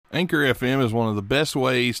Anchor FM is one of the best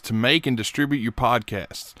ways to make and distribute your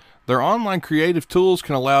podcasts. Their online creative tools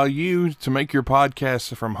can allow you to make your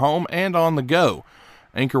podcasts from home and on the go.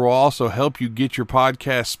 Anchor will also help you get your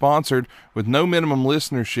podcast sponsored with no minimum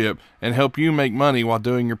listenership and help you make money while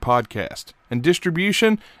doing your podcast. And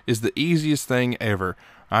distribution is the easiest thing ever.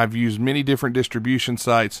 I've used many different distribution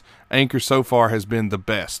sites. Anchor so far has been the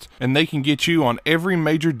best. And they can get you on every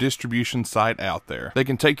major distribution site out there. They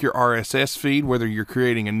can take your RSS feed, whether you're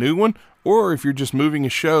creating a new one or if you're just moving a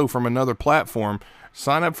show from another platform.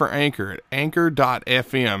 Sign up for Anchor at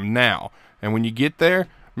anchor.fm now. And when you get there,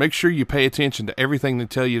 make sure you pay attention to everything they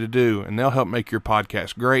tell you to do, and they'll help make your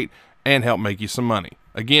podcast great and help make you some money.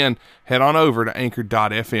 Again, head on over to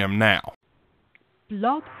anchor.fm now.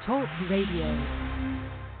 Blog Talk Radio.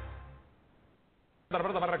 La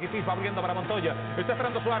pelota para Rakitic, va abriendo para Montoya. Está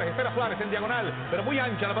esperando Suárez, espera Suárez en diagonal, pero muy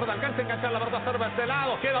ancha la pelota, alcanza a enganchar la pelota sobre este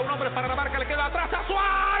lado. Queda un hombre para la marca, le queda atrás a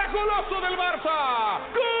Suárez, goloso del Barça.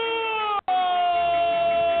 ¡Gol!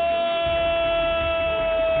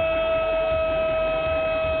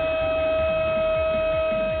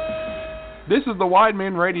 This is the Wide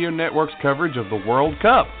Men Radio Network's coverage of the World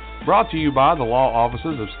Cup, brought to you by the law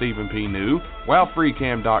offices of Stephen P. New,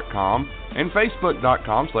 WowFreeCam.com, and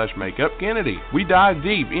Facebook.com/MakeUpKennedy. We dive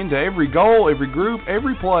deep into every goal, every group,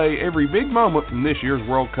 every play, every big moment from this year's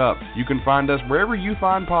World Cup. You can find us wherever you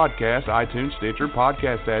find podcasts, iTunes, Stitcher,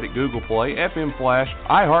 Podcast Addict, Google Play, FM Flash,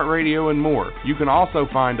 iHeartRadio, and more. You can also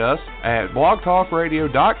find us at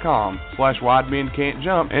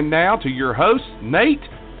blogtalkradio.com/WideMenCan'tJump. And now to your hosts, Nate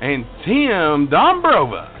and Tim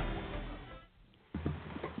Dombrova.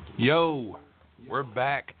 Yo, we're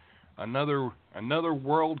back. Another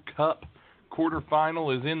World Cup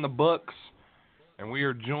quarterfinal is in the books, and we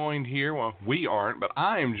are joined here. Well, we aren't, but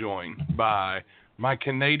I am joined by my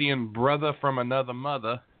Canadian brother from another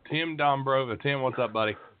mother, Tim Dombrova. Tim, what's up,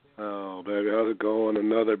 buddy? Oh, baby, how's it going?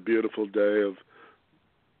 Another beautiful day of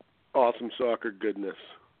awesome soccer goodness.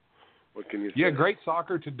 What can you say? Yeah, great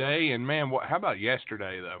soccer today, and man, how about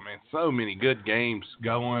yesterday, though, man? So many good games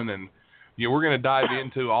going, and yeah, we're going to dive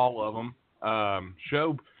into all of them.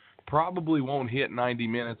 Show probably won't hit 90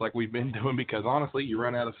 minutes like we've been doing because, honestly, you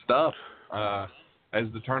run out of stuff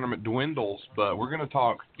as the tournament dwindles. But we're going to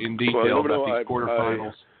talk in detail about these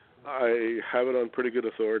quarterfinals. I have it on pretty good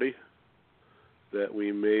authority that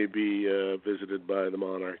we may be visited by the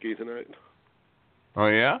monarchy tonight. Oh,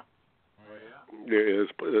 yeah? There is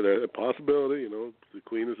a possibility. You know, the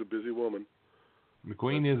Queen is a busy woman. The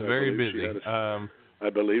Queen is very busy. I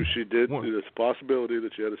believe she did. There's a possibility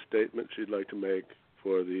that she had a statement she'd like to make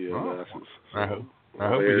for the masses. So, I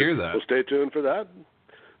hope we hear that. We'll stay tuned for that and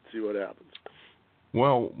see what happens.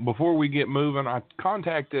 Well, before we get moving, I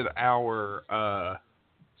contacted our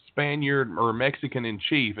Spaniard, or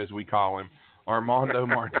Mexican-in-chief, as we call him, Armando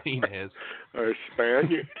Martinez. Our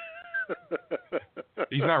Spaniard?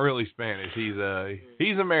 He's not really Spanish. He's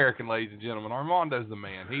American, ladies and gentlemen. Armando's the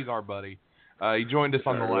man. He's our buddy. He joined us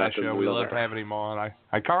on the last show. We loved having him on.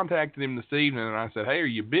 I contacted him this evening, and I said, hey, are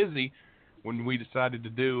you busy? When we decided to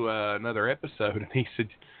do another episode, and he said,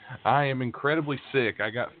 I am incredibly sick. I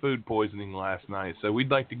got food poisoning last night, so we'd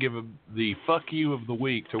like to give the fuck you of the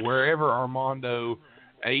week to wherever Armando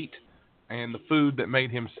ate and the food that made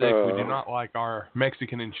him sick. We do not like our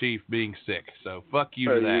Mexican-in-chief being sick, so fuck you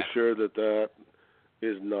to that. Are you sure that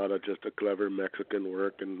is not just a clever Mexican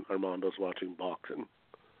work and Armando's watching boxing?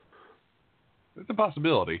 It's a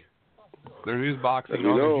possibility. There is boxing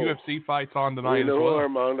on. UFC fights on tonight as well.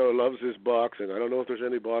 Armando loves his boxing. I don't know if there's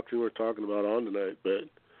any boxing we're talking about on tonight, but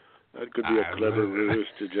that could be a clever ruse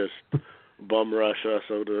to just bum rush us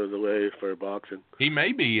out of the way for boxing. He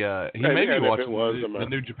may be watching the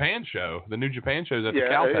New Japan show. The New Japan show's at the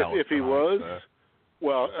Cow Palace. If he was,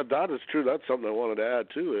 well, that is true. That's something I wanted to add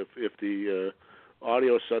too. If the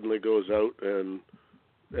audio suddenly goes out and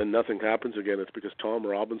nothing happens again, it's because Tom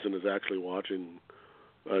Robinson is actually watching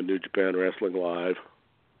New Japan Wrestling live.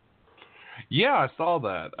 Yeah, I saw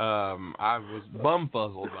that. I was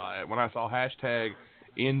bumfuzzled by it when I saw hashtag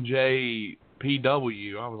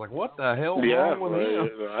NJPW. I was like, what the hell is wrong with him?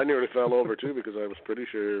 I nearly fell over too because I was pretty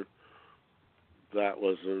sure that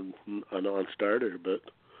was a non-starter, but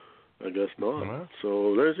I guess not. Well,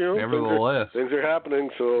 so there's nevertheless, things are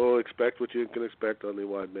happening. So expect what you can expect on the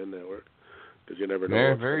Wide Men Network. Because you never know.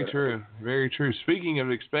 Yeah, very true. Very true. Speaking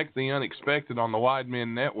of expect the unexpected on the Wide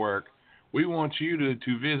Men Network, we want you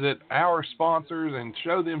to visit our sponsors and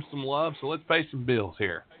show them some love. So let's pay some bills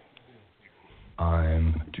here.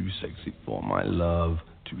 I'm too sexy for my love,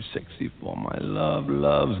 too sexy for my love.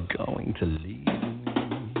 Love's going to leave me.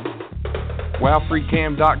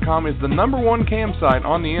 WowFreeCam.com is the #1 cam site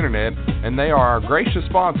on the internet, and they are our gracious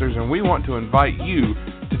sponsors, and we want to invite you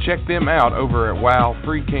to check them out over at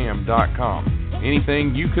WowFreeCam.com.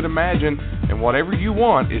 Anything you could imagine and whatever you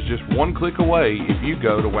want is just one click away if you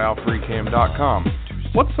go to WowFreeCam.com.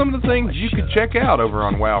 What's some of the things you could check out over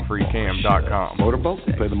on WowFreeCam.com? Motorboat?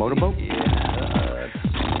 Play the motorboat?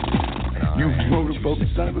 You motorboat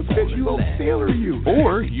son of a bitch, you old sailor, you.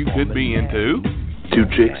 Or you could be into 2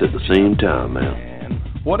 chicks at the same time, man.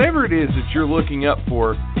 Whatever it is that you're looking up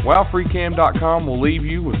for, WowFreeCam.com will leave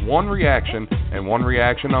you with one reaction and one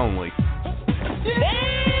reaction only.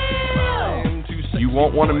 You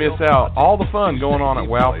won't want to miss out all the fun going on at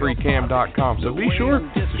WowFreeCam.com, so be sure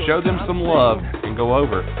to show them some love and go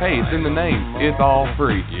over. Hey, it's in the name. It's all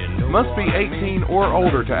free. Must be 18 or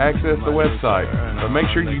older to access the website, but make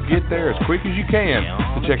sure you get there as quick as you can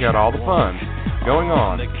to check out all the fun going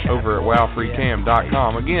on over at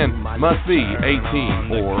WowFreeCam.com. Again, must be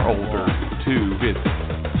 18 or older to visit.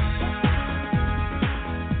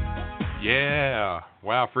 Yeah,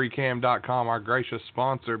 WowFreeCam.com, our gracious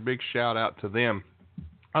sponsor. Big shout out to them.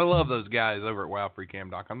 I love those guys over at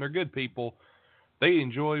WowFreeCam.com. They're good people. They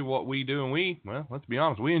enjoy what we do, and well, let's be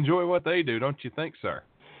honest, we enjoy what they do, don't you think, sir?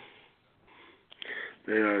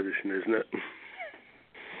 They are the shiznit.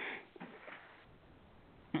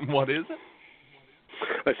 What is it?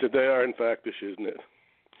 I said they are, in fact, the shiznit.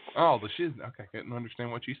 Oh, the shiznit. Okay, I couldn't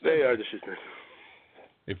understand what you said. They are the shiznit.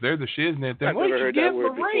 If they're the shiznit, then I've what never you heard give that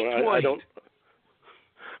word the rate before. weight?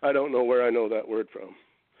 I don't know where I know that word from.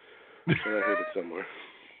 But I heard it somewhere.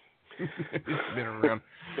 It's been around.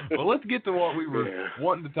 Well, let's get to what we were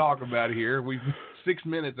wanting to talk about here. We've 6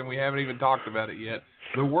 minutes and we haven't even talked about it yet.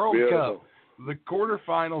 The World Cup. The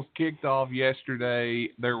quarterfinals kicked off yesterday.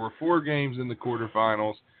 There were 4 games in the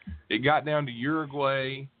quarterfinals. It got down to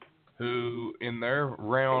Uruguay, who in their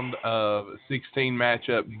round of 16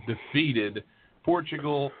 matchup defeated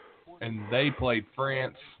Portugal, and they played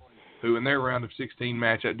France, who in their round of 16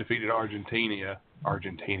 matchup defeated Argentina.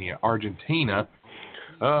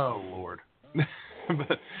 Oh, Lord.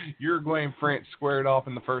 But Uruguay and France squared off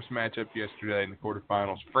in the first matchup yesterday in the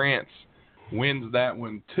quarterfinals. France wins that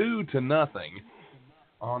one 2-0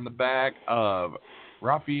 on the back of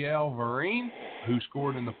Raphael Varane, who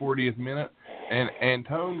scored in the 40th minute, and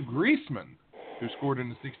Antoine Griezmann, who scored in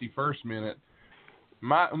the 61st minute.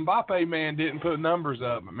 Mbappe, man, didn't put numbers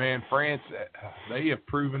up, but, man, France, they have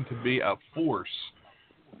proven to be a force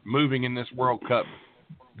moving in this World Cup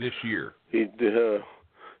this year. He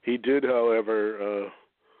did, however,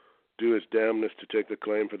 do his damnedest to take the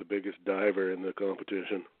claim for the biggest diver in the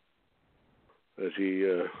competition. As he,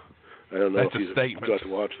 I don't know if he's got to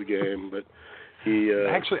watch the game, but he...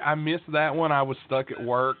 Actually, I missed that one. I was stuck at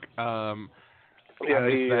work. I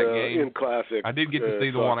missed that game. In classic... I did get to see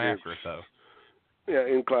the one after it, though. Yeah,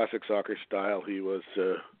 in classic soccer style, he was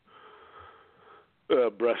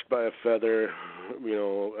brushed by a feather.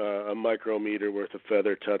 A micrometer worth of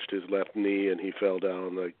feather touched his left knee, and he fell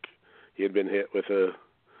down like he had been hit with a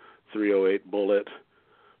 .308 bullet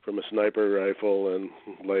from a sniper rifle, and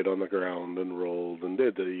laid on the ground and rolled and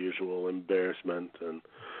did the usual embarrassment. And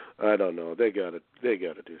I don't know, they got to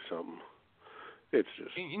do something. It's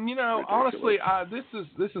just, ridiculous. Honestly,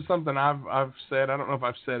 this is something I've said. I don't know if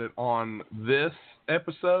I've said it on this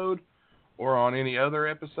episode or on any other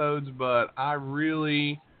episodes, but I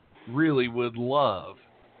really, really would love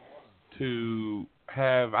to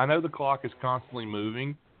have. I know the clock is constantly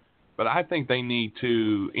moving, but I think they need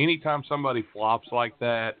to. Anytime somebody flops like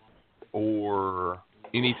that, or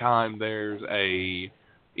anytime there's a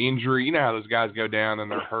injury, you know how those guys go down and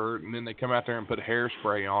they're hurt, and then they come out there and put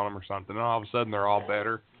hairspray on them or something, and all of a sudden they're all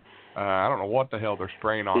better. I don't know what the hell they're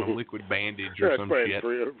spraying on them, liquid bandage or some shit.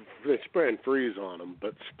 They're spraying freeze on them,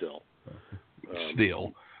 but still.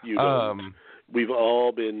 We've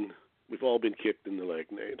all been kicked in the leg,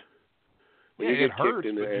 Nate. When you get hurts, kicked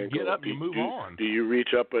in the but ankle, you get up, you move on. Do you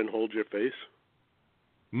reach up and hold your face?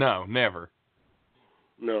 No, never.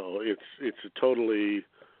 No, it's a totally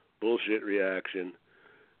bullshit reaction.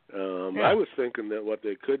 I was thinking that what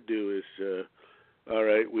they could do is, all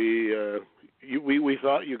right, we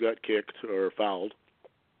thought you got kicked or fouled.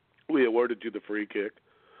 We awarded you the free kick.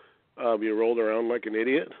 You rolled around like an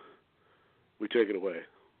idiot. We take it away.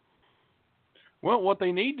 Well, what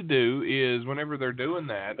they need to do is, whenever they're doing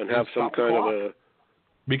that, and have some kind of a,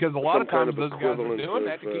 because a lot of times those guys are doing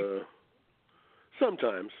that.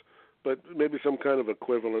 Sometimes, but maybe some kind of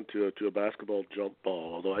equivalent to a basketball jump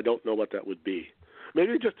ball. Although I don't know what that would be.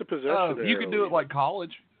 Maybe just a possession. You could do it like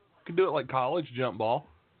college. You could do it like college jump ball.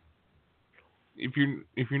 If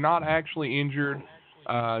you're not actually injured,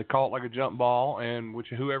 call it like a jump ball, and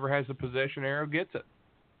whoever has the possession arrow gets it.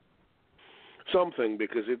 Something,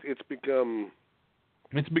 because it's become...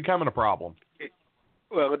 It's becoming a problem. It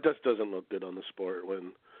just doesn't look good on the sport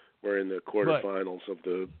when we're in the quarterfinals of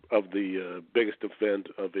the biggest event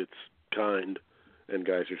of its kind, and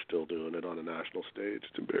guys are still doing it on a national stage.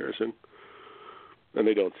 It's embarrassing. And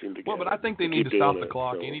they don't seem to get Well, but I think they need to stop the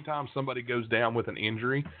clock anytime somebody goes down with an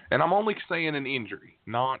injury. And I'm only saying an injury,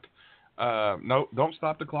 not don't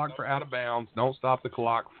stop the clock for out of bounds. Don't stop the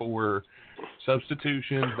clock for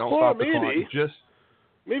substitutions. Don't stop the clock. Just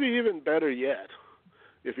maybe even better yet,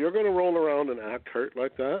 if you're going to roll around and act hurt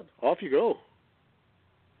like that, off you go.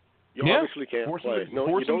 You obviously can't play.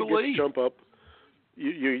 You don't get to jump up.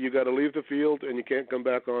 You got to leave the field, and you can't come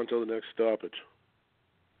back on until the next stoppage.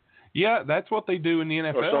 Yeah, that's what they do in the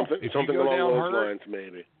NFL. Or something along those lines,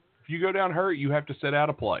 maybe. If you go down hurt, you have to sit out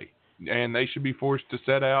a play, and they should be forced to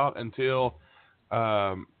sit out until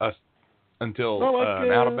an out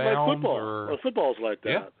of bounds. Like football. Well, football's like that.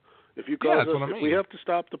 Yeah. If we have to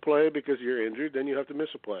stop the play because you're injured, then you have to miss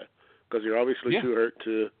a play because you're obviously too hurt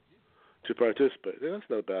to participate. Yeah, that's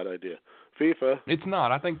not a bad idea. FIFA. It's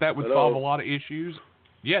not. I think that would solve a lot of issues.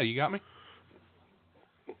 Yeah, you got me?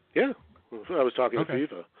 Yeah. I was talking to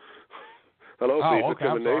FIFA. Hello, FIFA. Okay.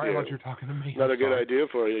 I'm sorry. I thought you were talking to me. Not a good idea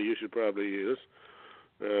for you. You should probably use.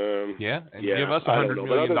 Give us $100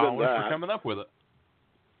 million for coming up with it.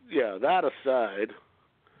 Yeah, that aside,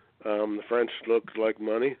 the French look like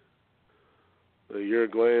money. The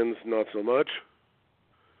Uruguayans, not so much.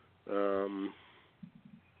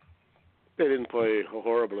 They didn't play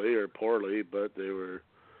horribly or poorly, but they were.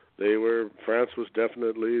 France was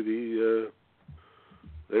definitely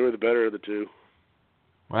they were the better of the two.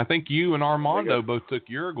 Well, I think you and Armando both took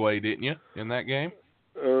Uruguay, didn't you, in that game?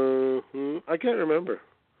 I can't remember.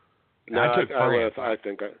 No, I took France.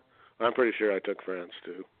 I'm pretty sure I took France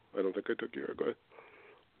too. I don't think I took Uruguay.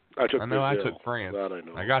 I took France. That I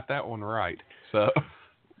know. I got that one right. So,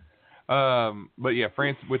 but yeah,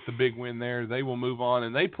 France with the big win there, they will move on,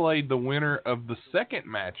 and they played the winner of the second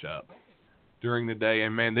matchup during the day,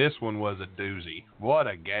 and man, this one was a doozy. What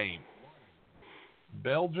a game!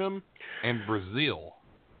 Belgium and Brazil.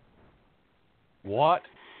 What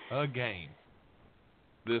a game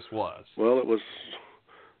this was. Well, it was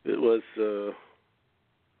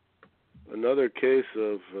another case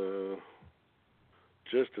of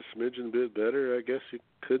just a smidgen bit better, I guess you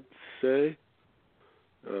could say.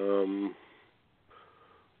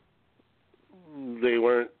 They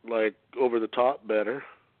weren't like over the top better,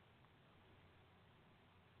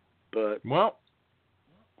 but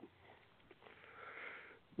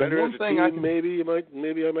better as a team. Maybe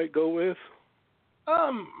I might go with.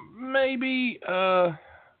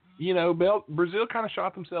 Brazil kind of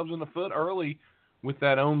shot themselves in the foot early with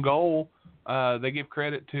that own goal. They give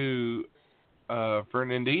credit to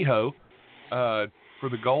Fernandinho for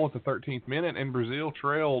the goal at the 13th minute, and Brazil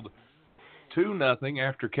trailed 2-0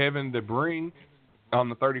 after Kevin De Bruyne on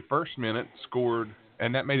the 31st minute scored,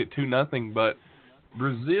 and that made it 2-0. But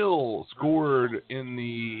Brazil scored in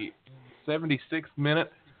the 76th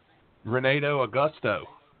minute. Renato Augusto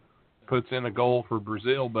puts in a goal for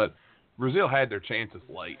Brazil, but Brazil had their chances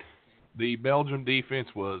late. The Belgium defense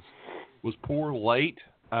was poor late.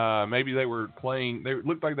 Maybe they were playing. They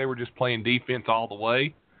looked like they were just playing defense all the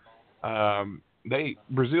way.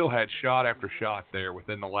 Brazil had shot after shot there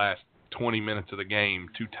within the last 20 minutes of the game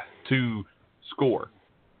to score.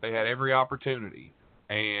 They had every opportunity,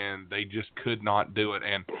 and they just could not do it.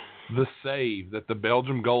 And the save that the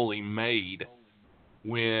Belgium goalie made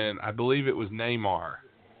when I believe it was Neymar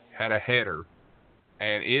had a header,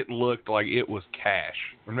 and it looked like it was cash.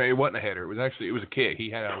 I mean, it wasn't a header. It was a kick. He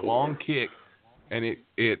had a long kick, and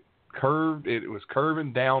it curved. It was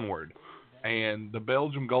curving downward, and the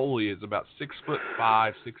Belgium goalie is about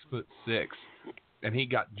 6'5", 6'6", and he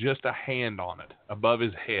got just a hand on it above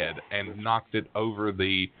his head and knocked it over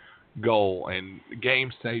the goal, and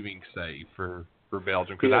game-saving save for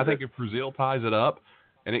Belgium. Because I think if Brazil ties it up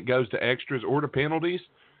and it goes to extras or to penalties,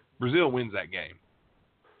 Brazil wins that game.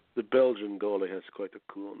 The Belgian goalie has quite a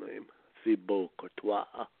cool name, Thibaut Courtois.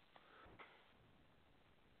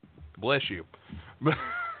 Bless you.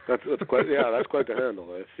 That's quite the handle.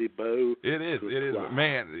 Thibaut. It is.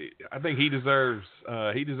 Man, I think he deserves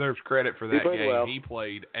credit for that game. Well. He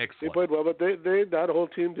played excellent. He played well, but that whole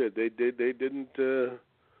team did. They didn't. There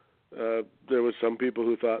was some people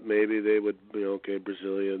who thought maybe they would,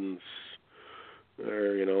 Brazilians,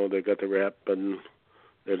 or they got the rep and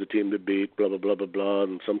there's a team to beat, blah blah blah blah blah.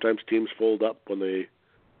 And sometimes teams fold up when the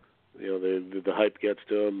hype gets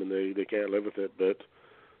to them and they can't live with it. But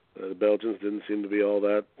the Belgians didn't seem to be all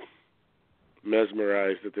that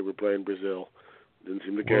mesmerized that they were playing Brazil. Didn't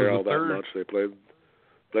seem to care all that much. They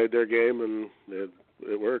played their game, and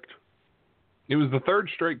it worked. It was the third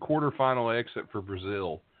straight quarterfinal exit for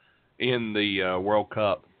Brazil in the World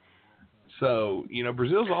Cup. So,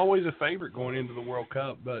 Brazil's always a favorite going into the World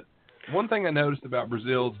Cup. But one thing I noticed about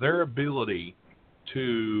Brazil is their ability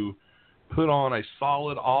to put on a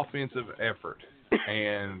solid offensive effort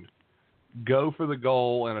and go for the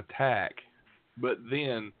goal and attack. But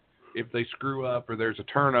then if they screw up or there's a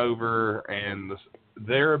turnover, and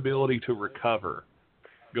their ability to recover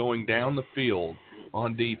going down the field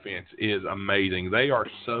on defense is amazing. They are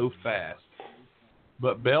so fast.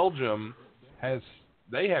 But Belgium have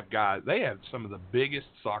some of the biggest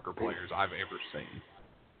soccer players I've ever seen.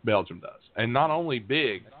 Belgium does. And not only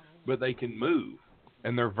big, but they can move,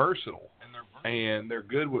 and they're versatile, and they're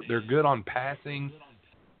good on passing.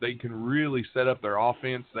 They can really set up their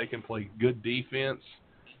offense. They can play good defense.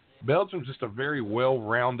 Belgium's just a very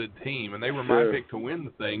well-rounded team, and they were my pick to win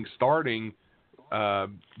the thing starting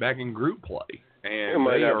back in group play. And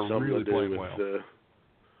they are really playing well.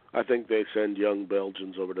 I think they send young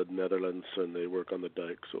Belgians over to the Netherlands, and they work on the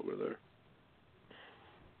dikes over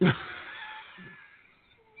there.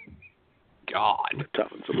 God.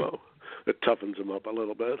 It toughens them up a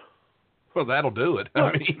little bit. Well, that'll do it.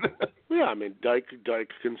 I mean, dike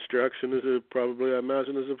construction is probably, I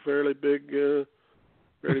imagine, is a fairly big deal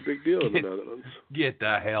in the Netherlands. Get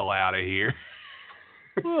the hell out of here.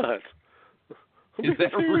 What? Is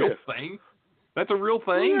that a real thing? That's a real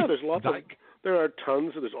thing? Yeah, there's lots of.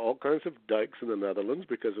 There's all kinds of dikes in the Netherlands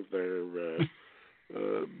because of their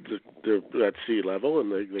they're at sea level,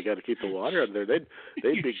 and they got to keep the water out there. They'd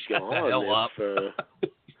be gone. The hell up.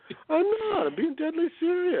 I'm not. I'm being deadly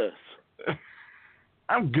serious.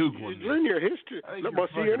 I'm Googling. Learn your history.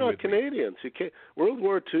 You're not Canadians. World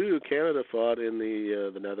War II, Canada fought in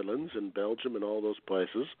the Netherlands and Belgium and all those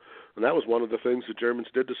places, and that was one of the things the Germans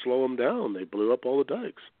did to slow them down. They blew up all the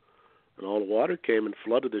dikes, and all the water came and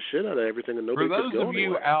flooded the shit out of everything, and nobody could go anywhere. For those of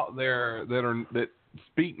you out there that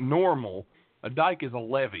speak normal, a dike is a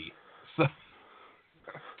levee. So,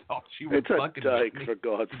 it's a dike, for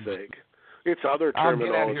God's sake. It's other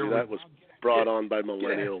terminology that was brought on by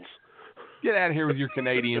millennials. Get out of here with your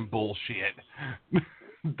Canadian bullshit.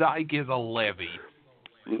 Dike is a levee.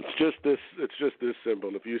 It's just this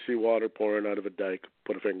simple. If you see water pouring out of a dike,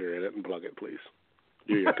 put a finger in it and plug it, please.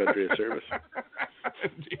 Do your country a service.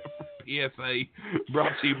 PSA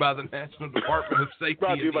brought to you by the National Department of Safety.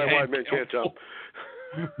 Brought to you by White Men Can't Jump.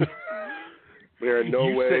 We are in no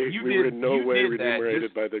way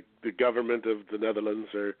remunerated by the government of the Netherlands,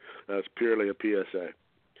 or as purely a PSA.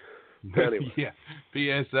 Anyway. Yeah,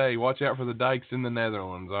 PSA. Watch out for the dikes in the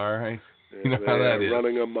Netherlands. All right, you know how that is.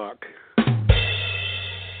 Running amok.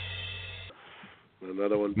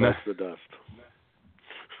 Another one busts the dust.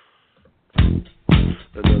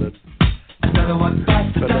 Another one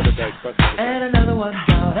bites the dust. And another one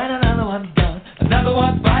down. And another one down. Another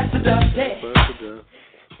one bites the dust. Hey.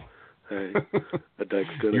 Hey, a dike's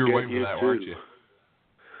gonna you were get waiting you for that, too. weren't you?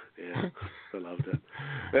 Yeah, I loved it.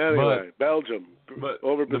 Anyway, Belgium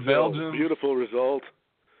over Brazil. Belgium, beautiful result.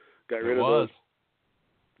 Got rid of those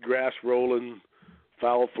grass rolling,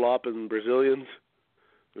 foul flopping Brazilians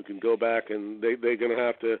who can go back, and they're going to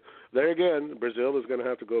have to. There again, Brazil is going to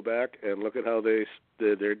have to go back and look at how the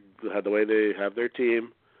way they have their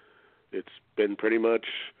team. It's been pretty much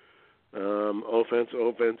offense,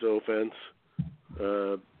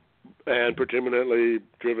 and predominantly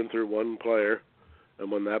driven through one player.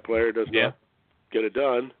 And when that player does not get it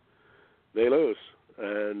done, they lose.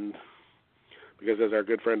 And because, as our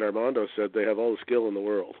good friend Armando said, they have all the skill in the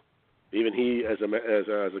world. Even he, as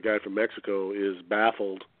a guy from Mexico, is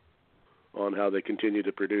baffled on how they continue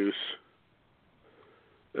to produce,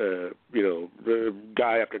 guy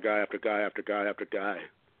after guy after guy after guy after guy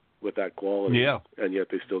with that quality. Yeah. And yet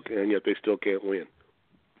they still can't win.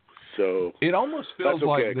 So it almost feels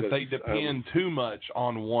like that they depend too much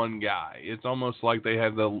on one guy. It's almost like they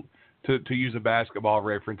have to use a basketball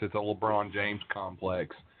reference, it's a LeBron James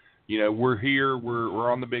complex. We're here, we're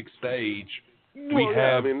on the big stage.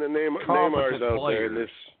 Neymar's out players.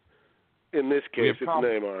 there in this case. It's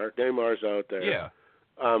Neymar. Neymar's out there. Yeah.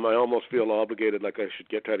 I almost feel obligated, like I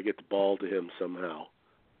should try to get the ball to him somehow,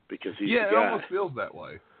 because he's the guy. Yeah, it almost feels that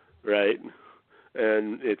way. Right.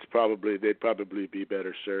 And they'd probably be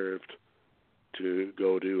better served to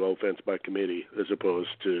go to offense by committee as opposed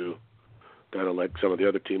to kind of like some of the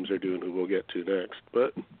other teams are doing, who we'll get to next.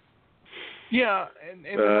 But yeah, and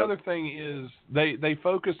another thing is they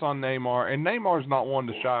focus on Neymar, and Neymar's not one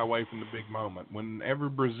to shy away from the big moment. Whenever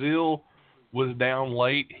Brazil was down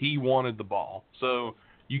late, he wanted the ball. So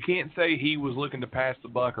you can't say he was looking to pass the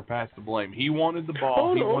buck or pass the blame. He wanted the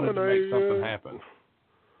ball. He wanted to make something happen.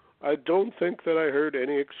 I don't think that I heard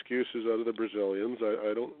any excuses out of the Brazilians.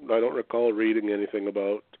 I don't recall reading anything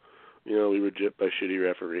about, we were gypped by shitty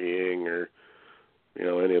refereeing or,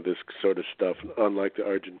 any of this sort of stuff. Unlike the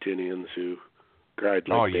Argentinians who cried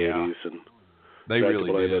like babies and they tried really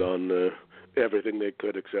to blame did. it on everything they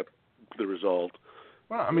could except the result.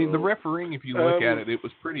 Well, I mean, the refereeing, if you look at it, it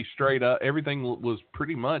was pretty straight up. Everything was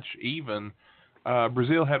pretty much even.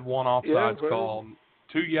 Brazil had one offsides call,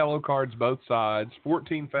 2 yellow cards both sides,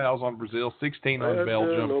 14 fouls on Brazil, 16 on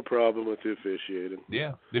Belgium. No problem with the officiating.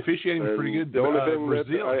 Yeah, the officiating was pretty good. The only thing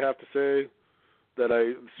Brazil, that I have to say that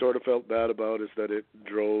I sort of felt bad about is that it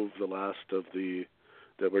drove the last of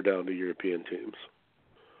that we're down to European teams.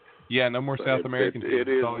 Yeah, no more South American teams. It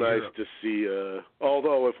is nice Europe. to see,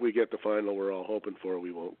 although if we get the final we're all hoping for,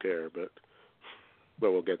 we won't care, but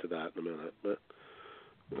we'll get to that in a minute.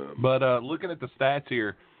 But looking at the stats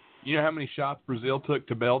here, you know how many shots Brazil took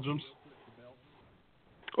to Belgium's?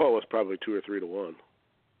 Oh, it was probably 2 or 3 to 1.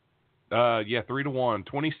 3 to 1.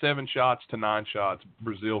 27 shots to 9 shots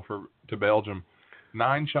Brazil to Belgium.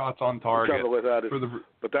 9 shots on target. The trouble with that is,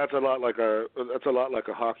 but that's a lot like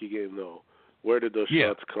a hockey game, though. Where did those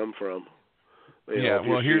shots come from? If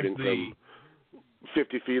you're shooting from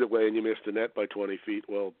 50 feet away and you missed the net by 20 feet,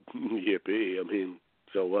 well, yippee. I mean,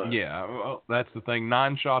 so what? Yeah, well, that's the thing.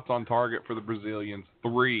 9 shots on target for the Brazilians,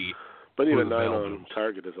 3. But even 9 Belgians. on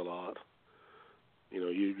target is a lot.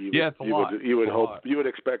 It's a lot. You would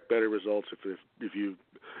expect better results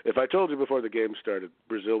if I told you before the game started,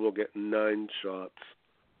 Brazil will get 9 shots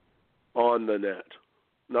on the net,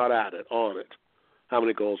 not at it, on it. How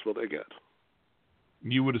many goals will they get?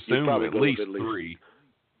 You would assume at least 3.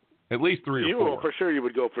 At least 3 or 4. Well, for sure you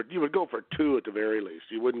would go for 2 at the very least.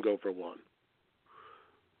 You wouldn't go for 1.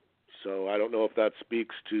 So I don't know if that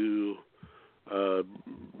speaks to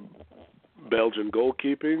Belgian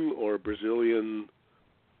goalkeeping or Brazilian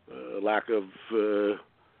lack of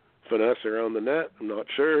finesse around the net. I'm not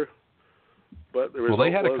sure. But the result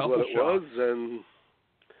they had a was couple what it shots. was,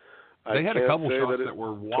 and they had a couple shots that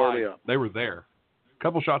were wide. They were there. A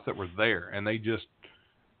couple shots that were there, and they just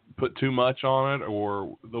put too much on it.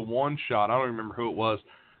 Or the one shot, I don't remember who it was.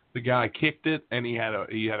 The guy kicked it, and he had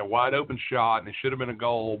a wide open shot, and it should have been a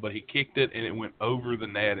goal, but he kicked it, and it went over the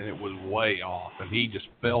net, and it was way off, and he just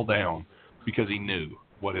fell down because he knew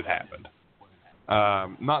what had happened.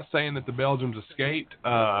 Not saying that the Belgians escaped,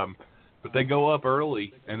 but they go up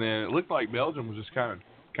early, and then it looked like Belgium was just kind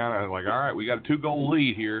of like, all right, we got a 2-goal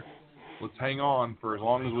lead here. Let's hang on for as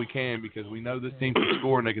long as we can because we know this team can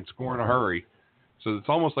score, and they can score in a hurry. So it's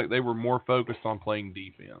almost like they were more focused on playing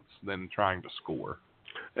defense than trying to score.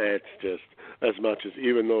 It's just as much as,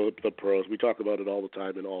 even though the pros, we talk about it all the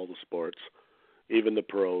time in all the sports, even the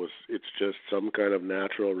pros, it's just some kind of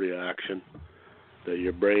natural reaction that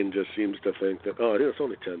your brain just seems to think that, it's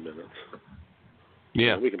only 10 minutes.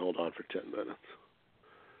 Yeah. We can hold on for 10 minutes.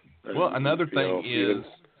 And, well, another thing is,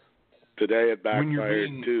 today it backfired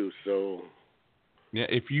too, so. Yeah,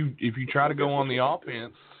 if you try to go on the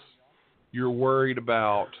offense, you're worried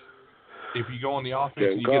about if you go on the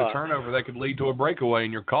offense and you get a turnover, that could lead to a breakaway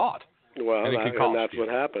and you're caught. Well, and that's what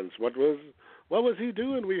happens. What was he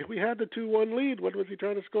doing? We had the 2-1 lead. What was he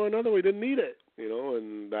trying to score another? We didn't need it,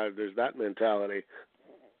 and there's that mentality.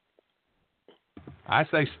 I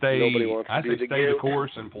say stay the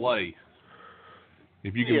course and play.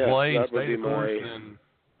 If you can play and stay the course, then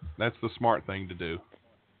that's the smart thing to do.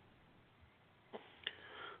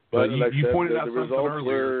 But you pointed out something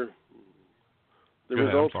earlier. The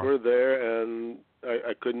results were there, and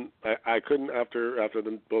I couldn't after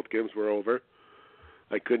both games were over.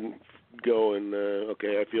 I couldn't go and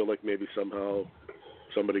I feel like maybe somehow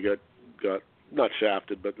somebody got not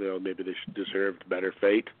shafted, but maybe they deserved better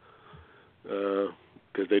fate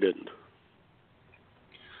because they didn't.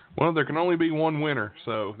 Well, there can only be one winner,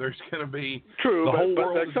 so there's going to be true. The whole but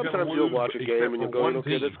world is sometimes you'll watch a game and you'll go,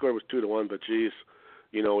 okay, team. this score was 2-1, but geez,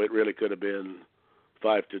 it really could have been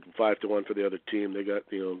 5-1 for the other team. They got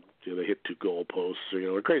they hit 2 goal posts,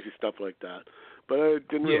 or crazy stuff like that. But I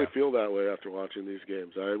didn't really feel that way after watching these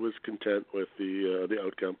games. I was content with the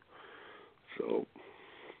outcome. So,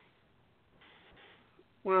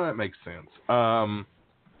 well, that makes sense.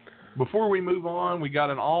 Before we move on, we got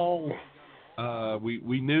an all.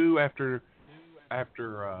 We knew after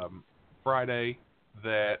Friday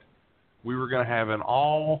that we were going to have an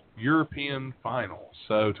all-European final.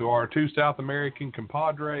 So to our 2 South American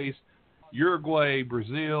compadres, Uruguay,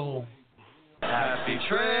 Brazil. Happy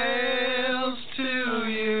trails to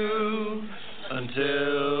you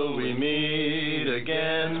until we meet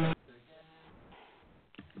again.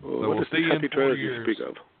 happy trails you speak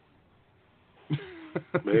of.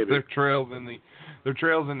 Maybe. They're trails in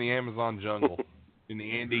the Amazon jungle, in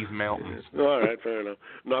the Andes Mountains. All right, fair enough.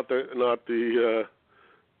 Not the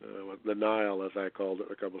Nile, as I called it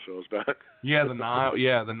a couple shows back. Yeah, the Nile.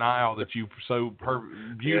 Yeah, the Nile that you so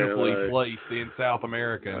beautifully placed in South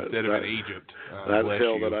America instead of in Egypt. That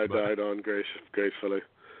hill that I died on gracefully.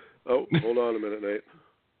 Oh, hold on a minute, Nate.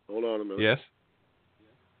 Hold on a minute. Yes.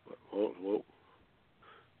 Whoa.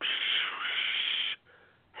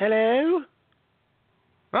 Hello.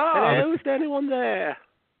 Hello. Is there anyone there?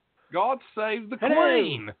 God save the Hello.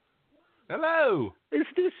 Queen. Hello. Is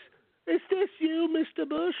this you, Mr.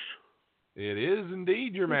 Bush? It is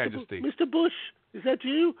indeed, Your Majesty. Mr. Bush, is that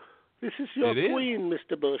you? This is your It Queen,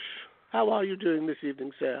 Mr. Bush. How are you doing this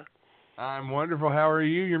evening, sir? I'm wonderful. How are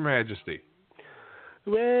you, Your Majesty?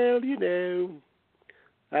 Well, you know,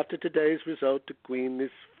 after today's result, the Queen is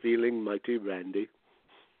feeling mighty randy.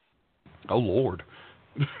 Oh, Lord.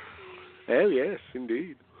 Oh, yes,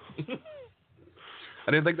 indeed.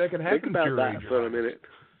 I didn't think that could happen. Think about that for a minute.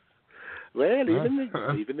 Well,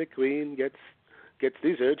 even the Queen gets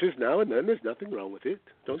these urges now and then. There's nothing wrong with it.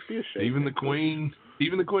 Don't be ashamed. Even the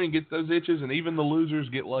Queen gets those itches, and even the losers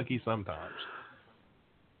get lucky sometimes.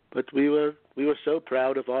 But we were so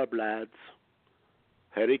proud of our lads.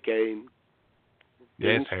 Harry Kane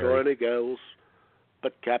didn't score any goals,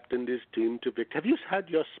 but captained his team to victory. Have you had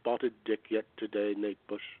your spotted dick yet today, Nate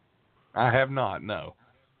Bush? I have not. No.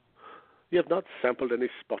 You have not sampled any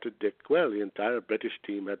spotted dick. Well, the entire British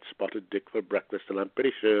team had spotted dick for breakfast, and I'm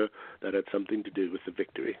pretty sure that had something to do with the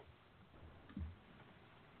victory.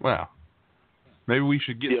 Wow. Maybe we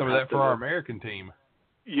should get some of that for our American team.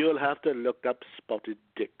 You'll have to look up spotted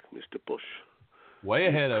dick, Mr. Bush. Way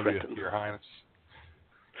ahead of you, Your Highness.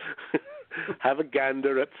 Have a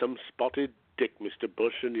gander at some spotted dick, Mr.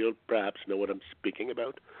 Bush, and you'll perhaps know what I'm speaking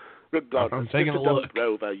about. Regardless, I'm taking Mr. a look.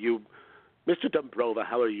 Mr. Dombrova,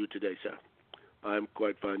 how are you today, sir? I'm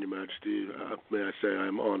quite fine, Your Majesty. May I say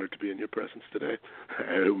I'm honored to be in your presence today.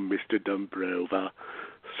 Oh, Mr. Dombrova,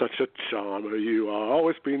 such a charmer you are.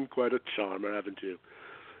 Always been quite a charmer, haven't you?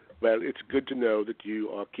 Well, it's good to know that you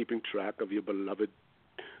are keeping track of your beloved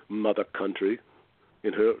mother country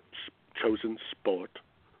in her chosen sport,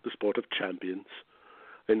 the sport of champions.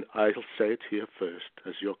 And I'll say it here first,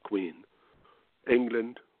 as your queen.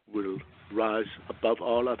 England will rise above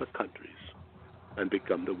all other countries and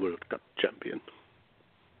become the World Cup champion.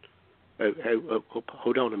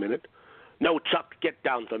 Hold on a minute. No, Chuck, get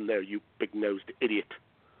down from there, you big-nosed idiot.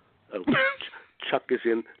 Oh, Chuck is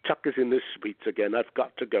in the suites again. I've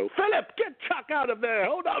got to go. Philip, get Chuck out of there.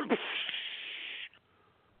 Hold on.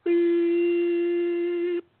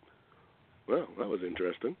 Well, that was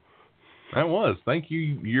interesting. That was. Thank you,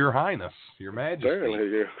 Your Highness, Your Majesty.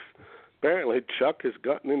 Apparently, Chuck has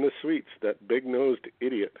gotten in the suites, that big-nosed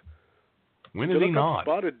idiot. When did he not?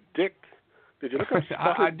 Spotted dick. Did you look up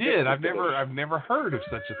spotted I did. dick? I've never heard of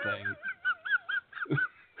such a thing.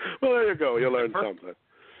 Well, there you go. You learned something.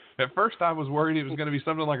 At first, I was worried it was going to be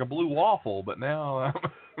something like a blue waffle, but now,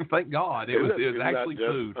 thank God, it was actually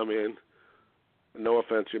food. I mean, no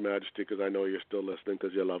offense, Your Majesty, because I know you're still listening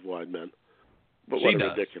because you love wine men. But what a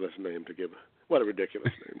ridiculous name to give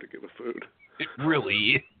a food. It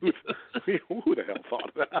really is. Who the hell thought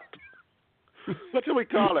of that? What should we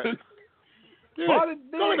call it? Spotted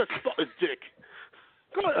dick. Call it a spotted dick.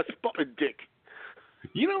 Call it a spotted dick.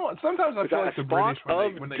 You know what? Sometimes I feel like the British,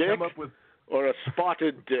 when they come up with... Or a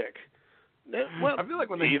spotted dick. Well, I feel like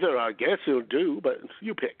when either, I guess, will do, but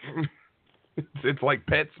you pick. It's like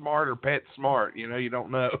Pet Smart or Pet Smart. You know, you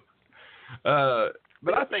don't know.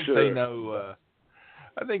 But I think they know...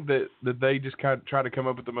 I think that they just kind of try to come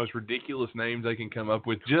up with the most ridiculous names they can come up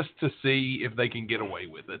with just to see if they can get away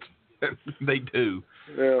with it. They do.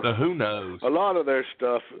 Yeah. So who knows? A lot of their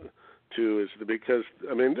stuff, too, is because,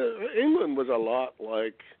 I mean, England was a lot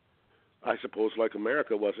like, I suppose, like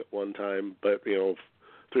America was at one time, but,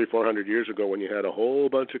 300-400 years ago when you had a whole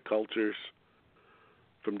bunch of cultures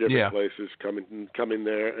from different places coming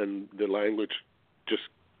there, and the language just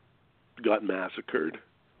got massacred.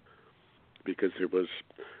 Because there was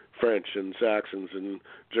French and Saxons and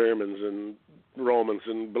Germans and Romans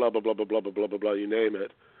and blah, blah, blah, blah, blah, blah, blah, blah, blah, you name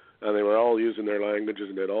it. And they were all using their languages,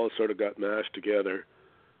 and it all sort of got mashed together.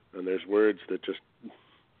 And there's words that just,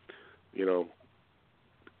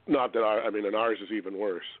 not that and ours is even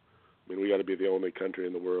worse. I mean, we got to be the only country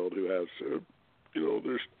in the world who has,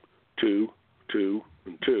 there's two,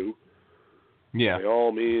 and two. Yeah. They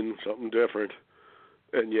all mean something different.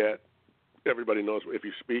 And yet, everybody knows, if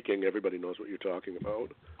you're speaking, everybody knows what you're talking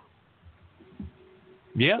about.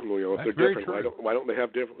 Yeah, if that's they're very different, true. why don't they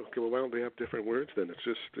have different? Why don't they have different words? Then it's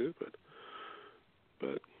just stupid.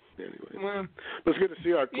 But anyway, Well, it's good to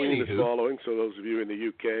see our Queen is anywho. following. So those of you in the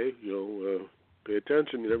UK, pay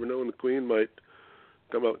attention. You never know when the Queen might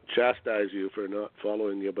come out and chastise you for not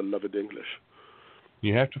following your beloved English.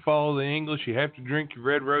 You have to follow the English. You have to drink your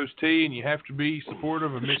red rose tea, and you have to be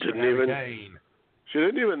supportive of Mr. Harry Kane. She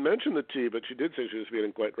didn't even mention the tea, but she did say she was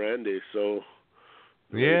feeling quite randy. So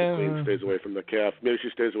maybe Yeah. the Queen stays away from the Maybe she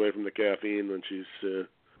stays away from the caffeine when she's.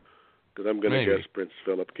 Because I'm going to guess Prince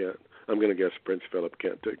Philip can't. I'm going to guess Prince Philip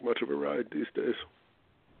can't take much of a ride these days.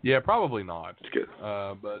 Yeah, probably not.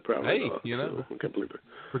 But probably hey, not. you know, I can't believe it.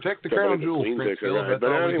 Protect the Can't crown believe the jewels, Queen Prince takes a Philip. ride. That's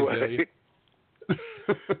But all we can anyway. tell you.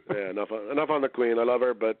 Yeah, enough on the Queen. I love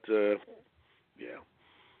her, but yeah.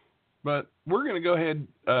 But we're going to go ahead,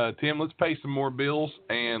 Tim. Let's pay some more bills,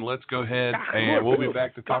 and let's go ahead, God, and we'll bills. be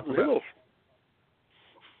back to talk Gotten about Hill.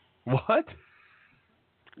 What?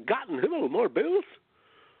 Gotten Hill, more bills.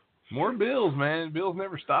 More bills, man. Bills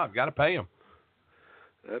never stop. Got to pay them.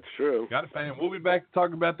 That's true. Got to pay them. We'll be back to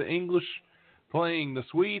talk about the English playing the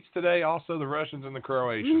Swedes today, also the Russians and the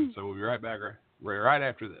Croatians. So we'll be right back right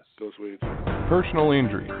after this. Go Swedes. Personal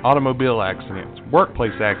injury, automobile accidents,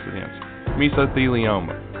 workplace accidents,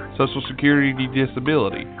 mesothelioma, Social Security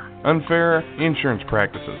disability, unfair insurance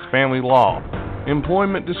practices, family law,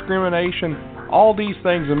 employment discrimination, all these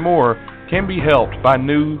things and more can be helped by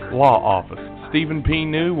New Law Office. Stephen P.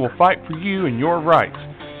 New will fight for you and your rights.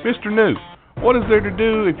 Mr. New, what is there to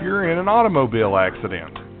do if you're in an automobile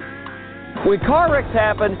accident? When car wrecks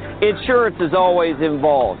happen, insurance is always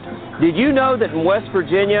involved. Did you know that in West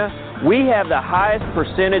Virginia, we have the highest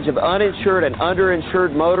percentage of uninsured and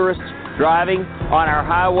underinsured motorists driving on our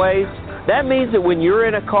highways? That means that when you're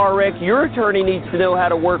in a car wreck, your attorney needs to know how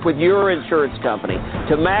to work with your insurance company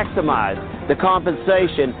to maximize the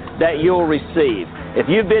compensation that you'll receive. If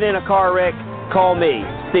you've been in a car wreck, call me,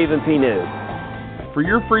 Stephen P. New. For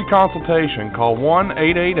your free consultation, call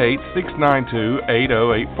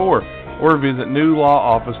 1-888-692-8084 or visit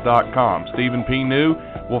newlawoffice.com. Stephen P. New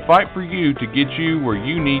will fight for you to get you where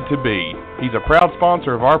you need to be. He's a proud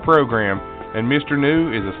sponsor of our program, and Mr.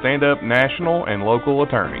 New is a stand-up national and local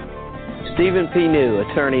attorney. Stephen P. New,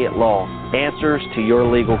 attorney at law, answers to your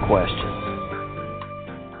legal questions.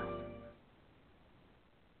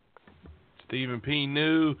 Stephen P.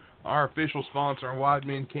 New, our official sponsor on Wide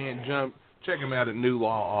Men Can't Jump. Check him out at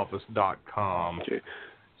newlawoffice.com. Okay.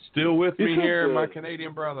 Still with me You said, here, my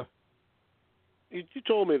Canadian brother. You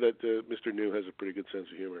told me that Mr. New has a pretty good sense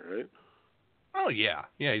of humor, right? Oh, yeah.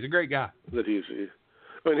 Yeah, he's a great guy. That he's a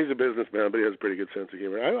businessman, but he has a pretty good sense of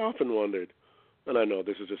humor. I often wondered, and I know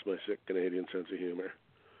this is just my sick Canadian sense of humor,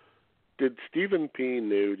 did Stephen P.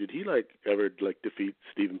 New, did he ever defeat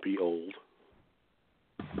Stephen P. Old?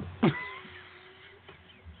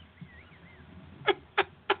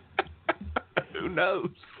 Who knows?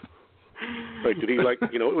 Did he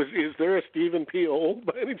is there a Stephen P. Old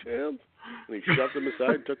by any chance? And he shoved him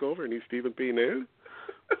aside and took over, and he's Stephen P. New?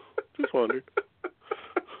 Just wondered.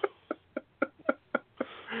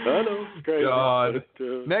 I know, it's crazy. God.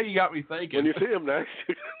 But, now you got me thinking. When you see him next,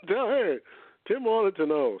 you can tell, hey, Tim wanted to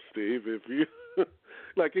know, Steve, if you,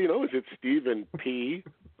 is it Stephen P.?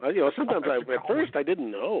 Sometimes at first I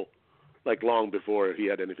didn't know, long before he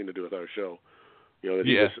had anything to do with our show. That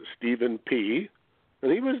he was Stephen P.,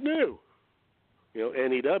 and he was new.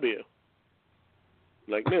 N-E-W.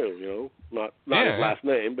 New, not his last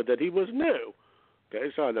name, but that he was new. Okay,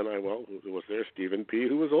 so then was there Stephen P.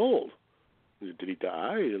 who was old? Did he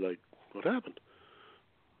die? What happened?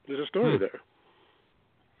 There's a story there.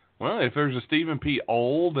 Well, if there's a Stephen P.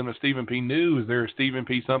 Old and a Stephen P. New, is there a Stephen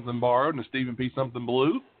P. something borrowed and a Stephen P. something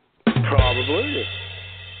blue? Probably.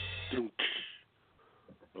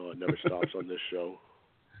 Oh, it never stops on this show.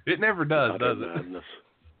 It never does it? Madness.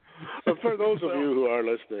 But for those of you who are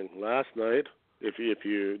listening, last night, if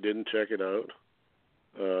you didn't check it out,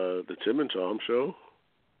 the Tim and Tom show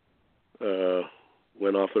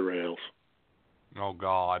went off the rails. Oh,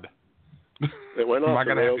 God. It went off Am I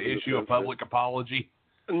going to have to issue a public apology?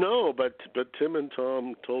 No, but Tim and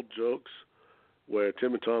Tom told jokes where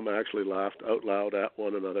Tim and Tom actually laughed out loud at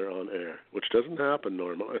one another on air, which doesn't happen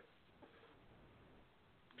normally.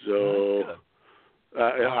 So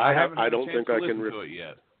I don't think I can to it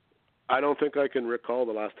yet. I don't think I can recall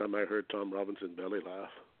the last time I heard Tom Robinson belly laugh.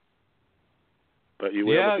 But you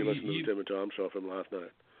will if you listen to the Tim and Tom show from last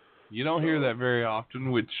night. You don't hear that very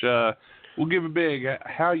often, which we'll give a big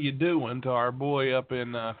how you doing to our boy up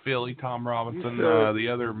in Philly, Tom Robinson, the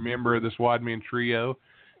other member of this Wide Men trio.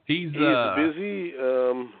 He's busy.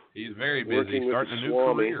 He's very busy starting a new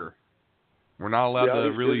Swami. career. We're not allowed to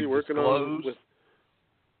really disclose.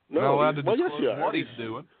 Not allowed to disclose what he's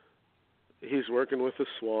doing. He's working with the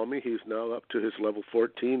Swami. He's now up to his level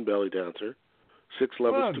 14 belly dancer. 6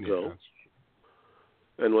 levels to go.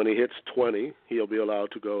 And when he hits 20, he'll be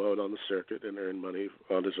allowed to go out on the circuit and earn money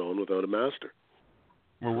on his own without a master.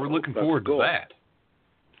 Well, we're looking forward to that.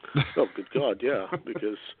 Oh, good God, yeah.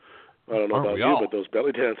 Because I don't know about you, but those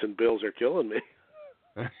belly dancing bills are killing me.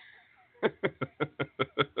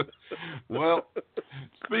 Well,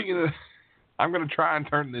 speaking of, I'm going to try and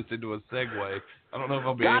turn this into a segue. I don't know if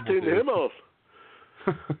I'll be able to. Himmel.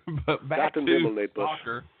 But back to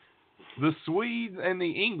soccer. The Swedes and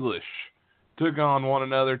the English took on one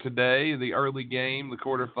another today. The early game, the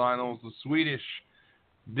quarterfinals. The Swedish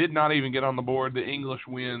did not even get on the board. The English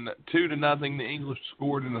win 2-0. The English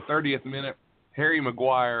scored in the 30th minute. Harry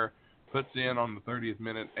Maguire puts in on the 30th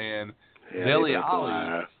minute, and Dele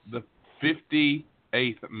Alli, the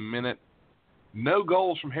 58th minute. No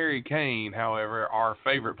goals from Harry Kane, however, our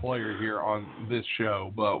favorite player here on this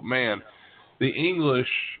show. But, man, the English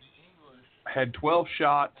had 12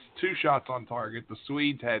 shots, 2 shots on target. The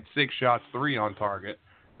Swedes had 6 shots, 3 on target.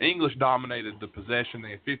 English dominated the possession.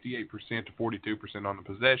 They had 58% to 42% on the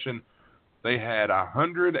possession. They had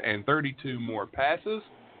 132 more passes.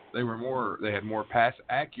 They had more pass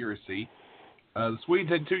accuracy. The Swedes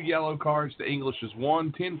had 2 yellow cards. The English is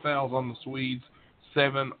 1. 10 fouls on the Swedes,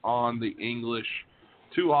 7 on the English.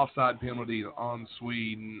 2 offside penalties on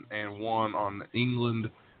Sweden and 1 on England.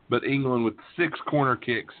 But England with 6 corner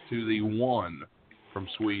kicks to the 1 from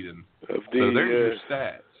Sweden. So there's your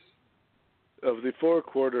stats. Of the 4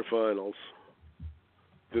 quarterfinals,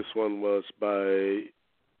 this one was by,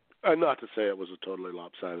 not to say it was a totally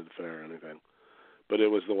lopsided affair or anything, but it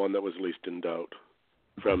was the one that was least in doubt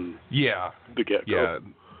from the get-go. Yeah,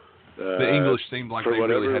 the English seemed like they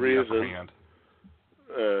really had the upper hand.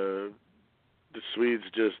 The Swedes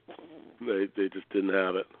they just didn't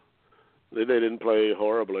have it. They didn't play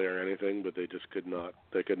horribly or anything, but they just could not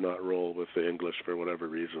roll with the English for whatever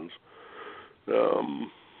reasons.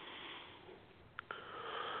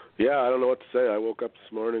 I don't know what to say. I woke up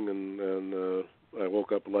this morning and I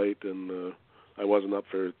woke up late and I wasn't up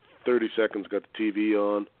for 30 seconds, got the TV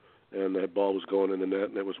on, and that ball was going in the net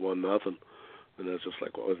and it was 1-0. And I was just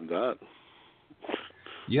like, what was that?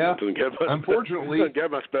 Yeah, unfortunately, it doesn't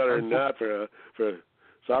get much better than that for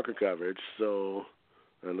soccer coverage. So,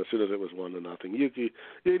 and as soon as it was 1-0, you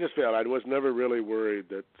just felt I was never really worried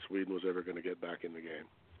that Sweden was ever going to get back in the game.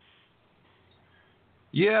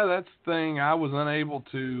 Yeah, that's the thing. I was unable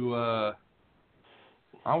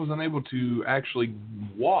to actually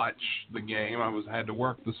watch the game. I had to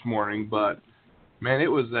work this morning, but man,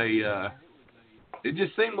 it was it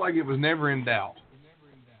just seemed like it was never in doubt.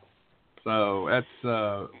 So that's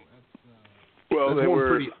well, that's they were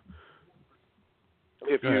pretty.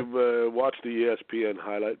 If you've watched the ESPN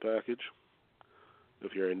highlight package,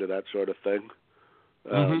 if you're into that sort of thing,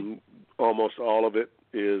 almost all of it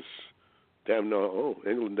is.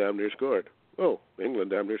 England damn near scored. Oh, England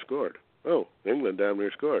damn near scored. Oh, England damn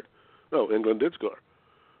near scored. Oh, England did score.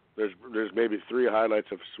 There's maybe 3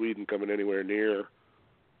 highlights of Sweden coming anywhere near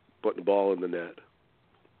putting the ball in the net.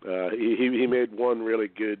 He made one really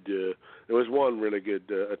good. There was one really good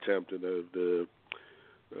attempt in the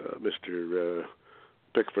Mr.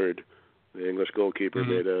 Pickford, the English goalkeeper,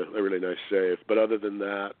 made a really nice save. But other than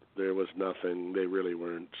that, there was nothing. They really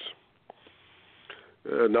weren't.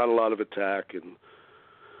 Not a lot of attack, and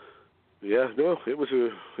it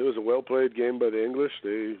was a well played game by the English.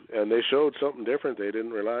 They showed something different. They didn't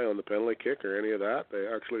rely on the penalty kick or any of that. They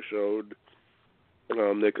actually showed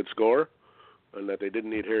they could score, and that they didn't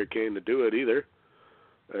need Harry Kane to do it either.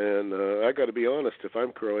 And I got to be honest, if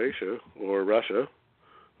I'm Croatia or Russia,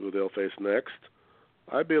 who they'll face next,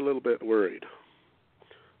 I'd be a little bit worried.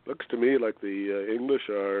 Looks to me like the English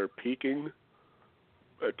are peaking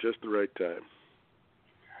at just the right time.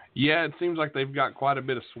 Yeah, it seems like they've got quite a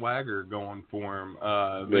bit of swagger going for them.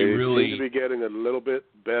 They really seem to be getting a little bit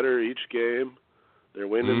better each game. They're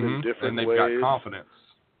winning in different ways. And they've got confidence.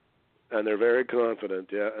 And they're very confident,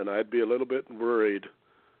 yeah. And I'd be a little bit worried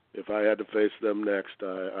if I had to face them next.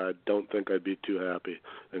 I don't think I'd be too happy.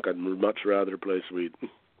 I think I'd much rather play Sweden.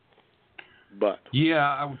 But yeah,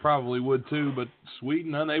 I probably would too. But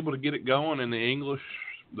Sweden unable to get it going, and the English,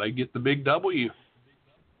 they get the big W.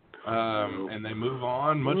 And they move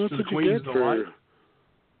on, much to the Queen's delight.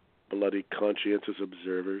 Bloody conscientious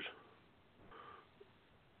observers.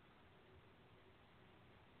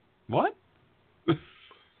 What?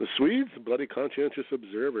 The Swedes, bloody conscientious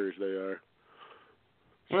observers, they are.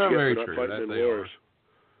 Well, very true. Fighting in wars.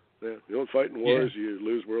 Yeah, you don't fight in wars, you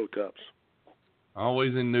lose World Cups.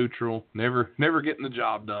 Always in neutral, never getting the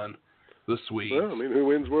job done. The Swedes. Well, I mean, who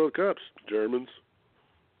wins World Cups? Germans.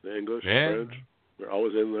 The English, Yeah. French, they're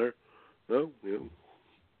always in there. No,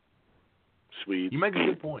 Swedes. You make a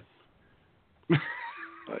good point.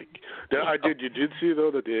 You did see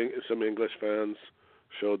though that some English fans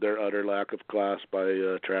showed their utter lack of class by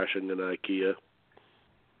trashing an IKEA.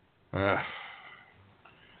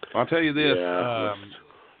 I'll tell you this. Yeah,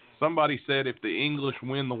 somebody said if the English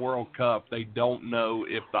win the World Cup, they don't know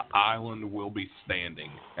if the island will be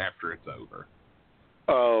standing after it's over.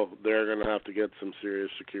 Oh, they're going to have to get some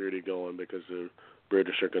serious security going because the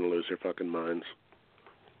British are going to lose their fucking minds.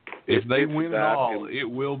 If they win it all, it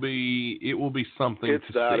will be something to see.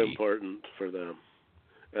 It's that important for them.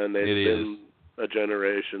 And they've been a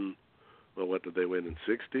generation. Well, what did they win in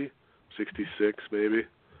 60? 66 maybe?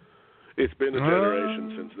 It's been a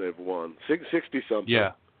generation since they've won. 60-something.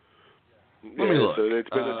 Yeah. Let me look. So it's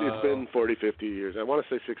been 40, 50 years. I want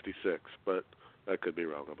to say 66, but I could be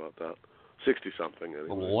wrong about that. 60-something anyway.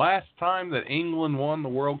 The last time that England won the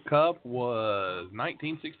World Cup was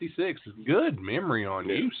 1966. Good memory on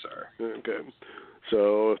you, sir. Okay.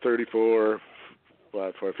 So 52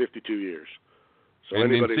 years. So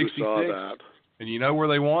and anybody in 66, who saw that. And you know where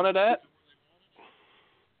they won it at?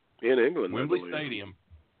 In England, Wembley Stadium.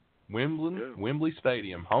 Wembley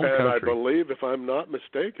Stadium, home country. And I believe, if I'm not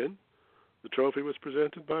mistaken, the trophy was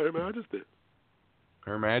presented by Her Majesty.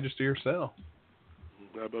 Her Majesty herself.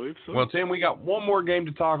 I believe so. Well, Tim, we got one more game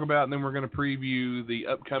to talk about, and then we're going to preview the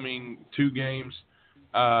upcoming 2 games.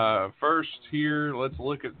 First here, let's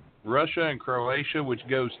look at Russia and Croatia, which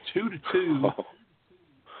goes 2-2. Oh,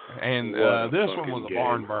 and this one was a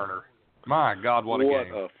barn burner. My God, what a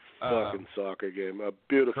game. What a fucking soccer game. A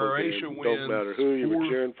beautiful Croatia game. Wins Don't matter who you were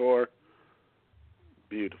cheering for.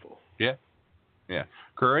 Beautiful. Yeah.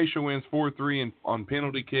 Croatia wins 4-3 on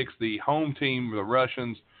penalty kicks. The home team, the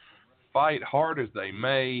Russians, fight hard as they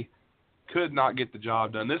may, could not get the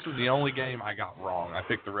job done. This is the only game I got wrong. I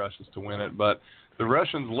picked the Russians to win it, but the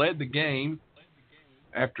Russians led the game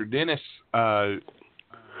after Denis Cheryshev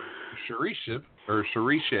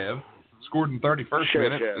scored in the 31st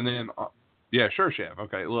minute, and then Cheryshev.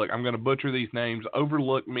 Okay, look, I'm going to butcher these names.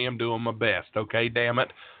 Overlook me. I'm doing my best. Okay, damn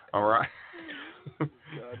it. All right. God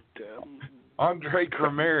damn. Andrej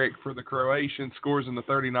Kramaric for the Croatians scores in the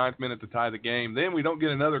 39th minute to tie the game. Then we don't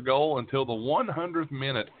get another goal until the 100th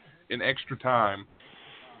minute in extra time.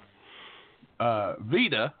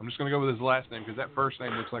 Vida, I'm just going to go with his last name because that first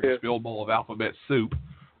name looks like a spilled bowl of alphabet soup.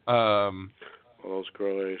 Those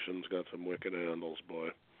Croatians got some wicked handles, boy.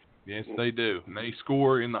 Yes, they do. And they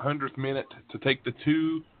score in the 100th minute to take the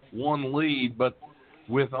 2-1 lead, but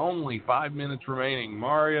with only 5 minutes remaining,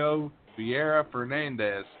 Mario Vieira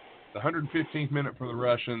Fernandez, the 115th minute for the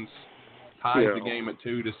Russians, ties the game at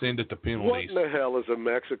 2 to send it to penalties. What in the hell is a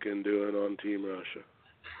Mexican doing on Team Russia?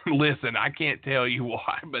 Listen, I can't tell you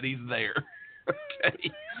why, but he's there. Okay.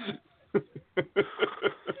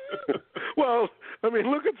 Well, I mean,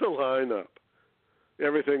 look at the lineup.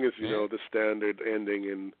 Everything is, the standard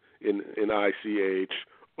ending in ICH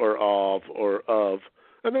or of,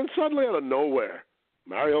 and then suddenly out of nowhere,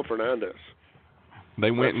 Mario Fernandez. They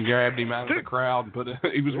went and grabbed him out of the crowd and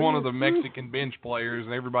he was one of the Mexican bench players,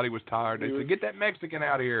 and everybody was tired. They said, "Get that Mexican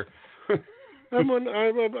out of here." I'm going to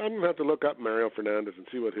have to look up Mario Fernandez and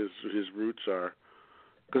see what his roots are.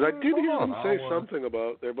 Because I did hear him say something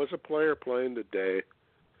about there was a player playing today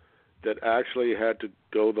that actually had to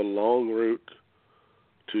go the long route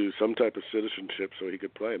to some type of citizenship so he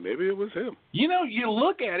could play. Maybe it was him. You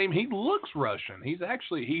look at him, he looks Russian. He's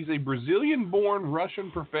a Brazilian-born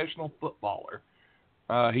Russian professional footballer.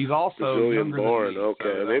 He's also Brazilian-born, younger than me.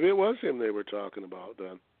 Okay. Maybe it was him they were talking about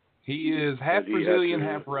then. He is half Brazilian,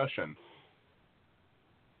 half Russian.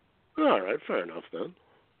 All right, fair enough then.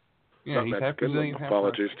 Yeah, he's half Brazilian, half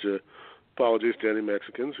Russian. Apologies to any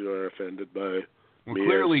Mexicans who are offended by me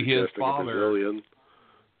clearly his father. Brazilian.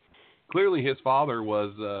 Clearly, his father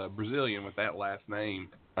was Brazilian with that last name.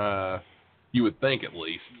 You would think, at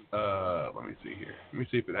least. Let me see here. Let me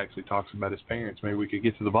see if it actually talks about his parents. Maybe we could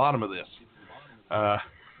get to the bottom of this.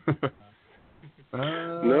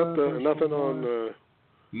 Nothing on.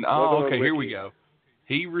 Okay, here we go.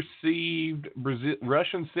 He received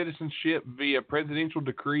Russian citizenship via presidential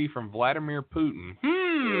decree from Vladimir Putin.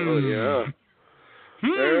 Oh yeah.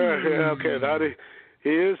 Okay, he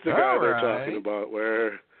is the guy they're talking about.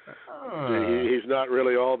 Where he's not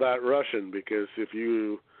really all that Russian, because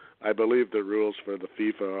I believe the rules for the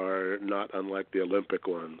FIFA are not unlike the Olympic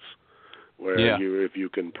ones, where if you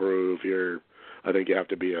can prove I think you have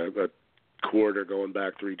to be a quarter going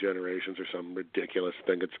back 3 generations or some ridiculous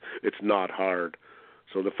thing. It's not hard.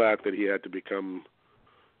 So the fact that he had to become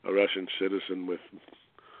a Russian citizen with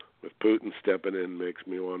Putin stepping in makes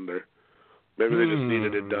me wonder Maybe they just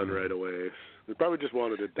needed it done right away. They probably just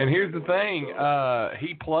wanted it done. And here's right the thing: so.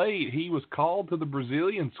 he was called to the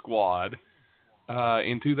Brazilian squad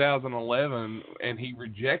in 2011, and he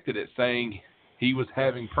rejected it, saying he was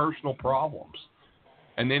having personal problems.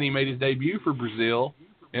 And then he made his debut for Brazil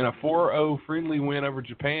in a 4-0 friendly win over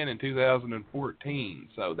Japan in 2014.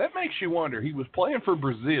 So that makes you wonder. He was playing for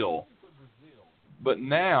Brazil, but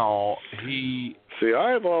now he... See,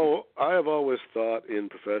 I have always thought in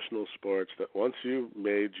professional sports that once you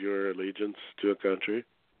made your allegiance to a country,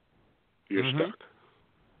 you're stuck.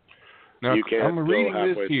 Now, you can't I'm reading go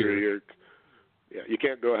halfway this here. through your... Yeah, you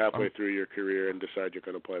can't go halfway through your career and decide you're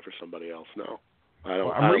going to play for somebody else now. I don't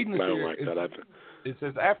like that. It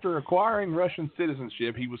says, after acquiring Russian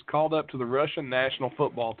citizenship, he was called up to the Russian national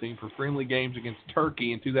football team for friendly games against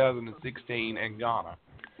Turkey in 2016 and Ghana.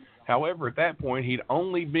 However, at that point, he'd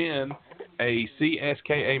only been a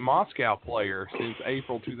CSKA Moscow player since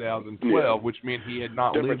April 2012, which meant he had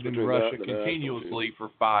not lived in Russia continuously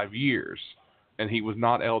for 5 years, and he was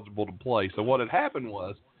not eligible to play. So what had happened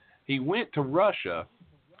was he went to Russia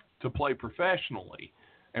to play professionally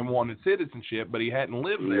and wanted citizenship, but he hadn't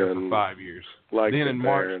lived there for 5 years. Like then in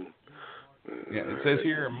March, it says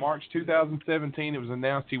here in March 2017, it was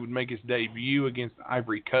announced he would make his debut against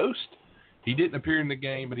Ivory Coast. He didn't appear in the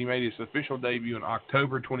game, but he made his official debut in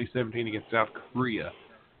October 2017 against South Korea.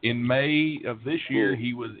 In May of this year,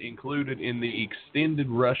 he was included in the extended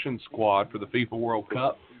Russian squad for the FIFA World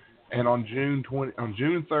Cup, and on June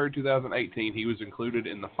 3rd, 2018, he was included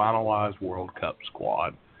in the finalized World Cup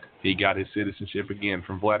squad. He got his citizenship again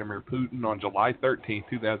from Vladimir Putin on July 13,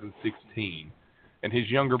 2016. And his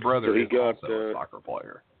younger brother is also a soccer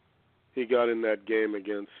player. He got in that game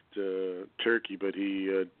against Turkey, but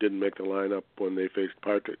he didn't make the lineup when they faced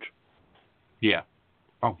Partridge. Yeah.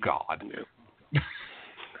 Oh, God. Yeah.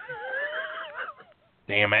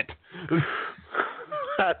 Damn it.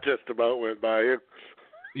 That just about went by you.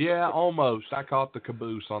 Yeah, almost. I caught the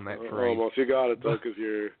caboose on that train. Almost. You got it, though, because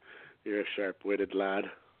you're a sharp-witted lad.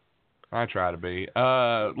 I try to be.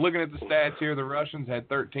 Looking at the stats here, the Russians had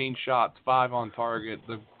 13 shots, 5 on target.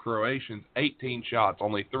 The Croatians, 18 shots,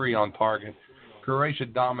 only 3 on target. Croatia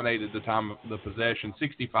dominated the time of the possession,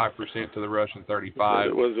 65% to the Russian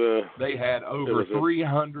 35%. They had over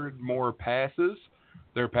 300 more passes.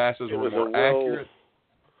 Their passes were more accurate.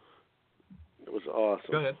 It was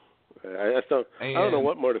awesome. Go ahead. I don't know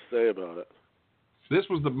what more to say about it. This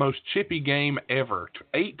was the most chippy game ever.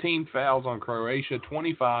 18 fouls on Croatia,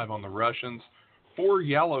 25 on the Russians, 4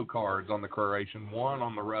 yellow cards on the Croatian, 1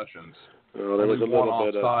 on the Russians. Well, there was a little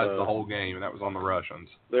bit of offsides the whole game, and that was on the Russians.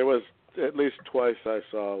 There was at least twice I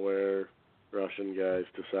saw where Russian guys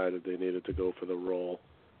decided they needed to go for the roll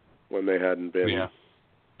when they hadn't been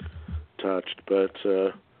touched. But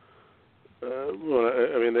they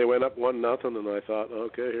went up 1-0, and I thought,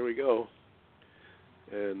 okay, here we go.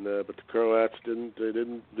 And but the Croats didn't.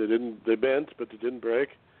 They bent, but they didn't break.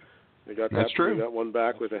 They got That's true. They got one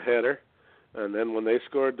back with a header, and then when they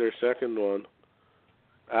scored their second one,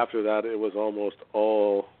 after that it was almost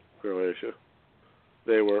all Croatia.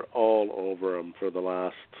 They were all over them for the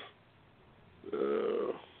last,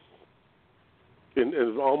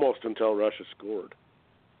 almost until Russia scored.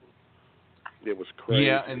 It was crazy.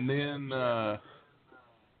 Yeah, and then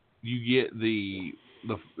you get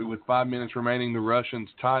with 5 minutes remaining, the Russians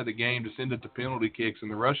tied the game to send it to penalty kicks, and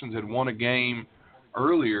the Russians had won a game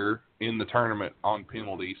earlier in the tournament on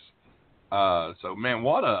penalties. So, man,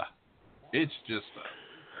 it's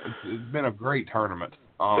been a great tournament,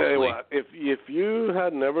 honestly. Tell you what, if you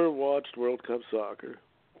had never watched World Cup soccer,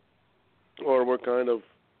 or were kind of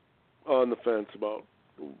on the fence about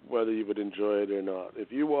whether you would enjoy it or not,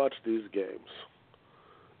 if you watched these games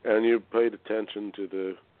and you paid attention to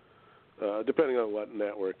the depending on what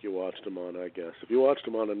network you watched them on, I guess. If you watched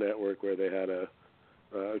them on a network where they had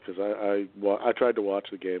because I tried to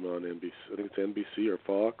watch the game on NBC, I think it's NBC or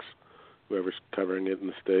Fox, whoever's covering it in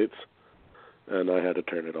the States, and I had to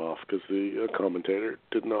turn it off because the commentator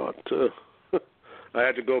did not. I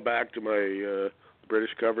had to go back to my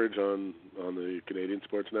British coverage on the Canadian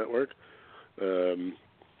Sports Network.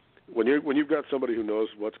 When you've got somebody who knows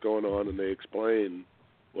what's going on and they explain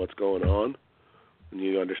what's going on, and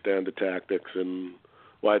you understand the tactics and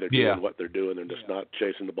why they're doing what they're doing and just not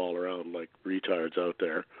chasing the ball around like retards out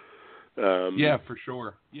there. For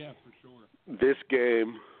sure. This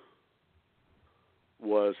game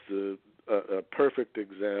was a perfect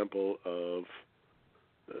example of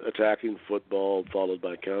attacking football followed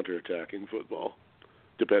by counter-attacking football,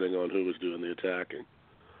 depending on who was doing the attacking.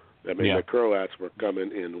 I mean, the Croats were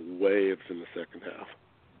coming in waves in the second half.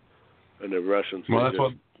 And the Russians,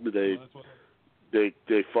 they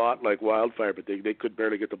fought like wildfire, but they could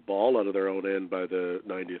barely get the ball out of their own end by the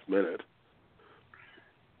 90th minute.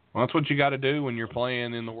 Well, that's what you got to do when you're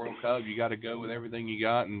playing in the World Cup. You got to go with everything you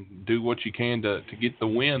got and do what you can to get the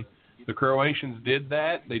win. The Croatians did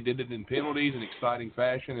that. They did it in penalties in exciting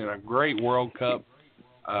fashion in a great World Cup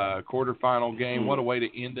quarterfinal game. What a way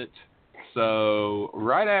to end it. So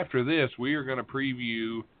right after this, we are going to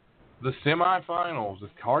preview the semifinals.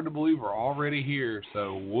 It's hard to believe we're already here,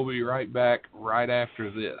 so we'll be right back right after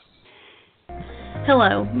this.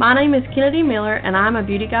 Hello, my name is Kennedy Miller, and I'm a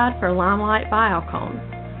beauty guide for Limelight by Alcone.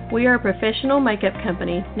 We are a professional makeup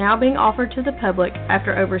company now being offered to the public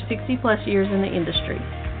after over 60-plus years in the industry.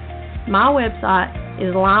 My website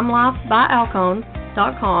is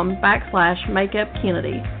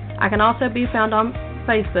limelifebyalcone.com/makeupkennedy. I can also be found on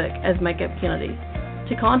Facebook as Makeup Kennedy.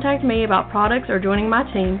 To contact me about products or joining my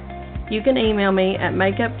team, you can email me at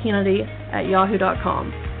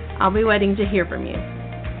makeupkennedy@yahoo.com. I'll be waiting to hear from you.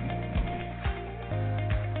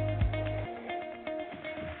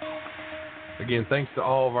 Again, thanks to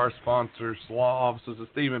all of our sponsors, law offices of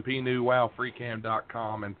Stephen P. New,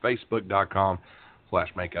 WowFreeCam.com, and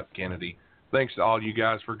Facebook.com/MakeupKennedy. Thanks to all you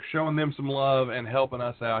guys for showing them some love and helping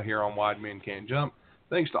us out here on Wide Men Can't Jump.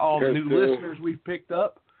 Thanks to all the new listeners we've picked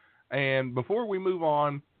up. And before we move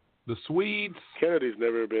on, the Swedes. Kennedy's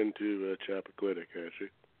never been to Chappaquiddick, has she?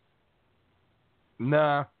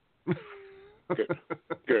 Nah.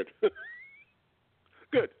 Good.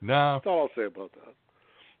 Good. No. That's all I'll say about that.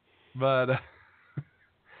 But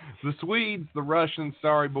the Swedes, the Russians,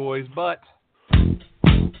 sorry boys, but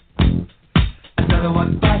another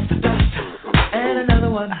one bites the dust, and another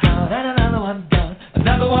one gone, and another one gone,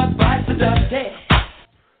 another one bites the dust. Hey,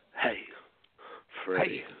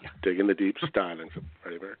 Freddie, digging the deep stylings of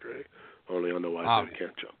Freddie Mercury, only on the Wide Men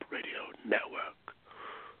Can't Jump Radio Network.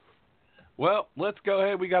 Well, let's go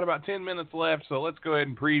ahead. We got about 10 minutes left, so let's go ahead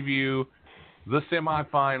and preview the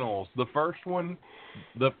semifinals. The first one,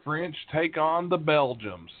 the French take on the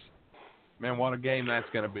Belgians. Man, what a game that's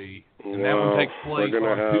going to be. And that one takes place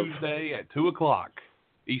on Tuesday at 2 o'clock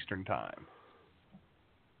Eastern Time.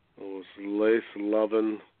 Those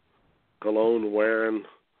lace-loving, cologne-wearing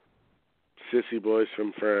sissy boys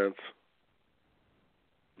from France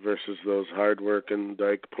versus those hard-working,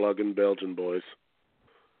 dike-plugging Belgian boys.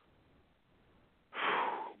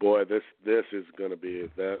 Boy, this is going to be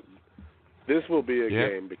that. This will be a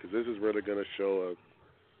game because this is really going to show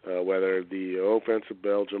whether the offensive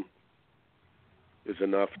Belgium is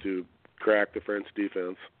enough to crack the French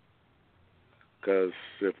defense. Because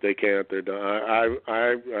if they can't, they're done.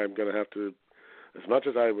 I'm going to have to, as much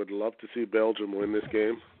as I would love to see Belgium win this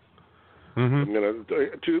game, I'm going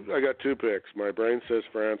to. I got two picks. My brain says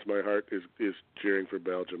France. My heart is cheering for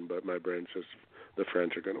Belgium, but my brain says the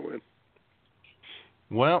French are going to win.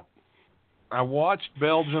 Well, I watched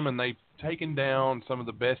Belgium, and they've taken down some of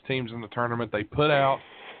the best teams in the tournament. They put out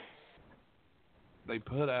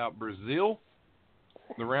Brazil,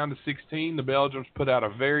 the round of 16. The Belgians put out a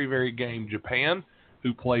very, very game Japan,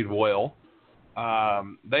 who played well.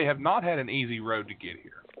 They have not had an easy road to get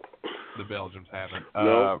here. The Belgians haven't.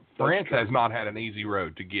 No, France has not had an easy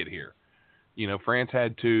road to get here. You know, France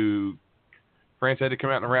had to come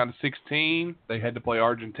out in the round of 16. They had to play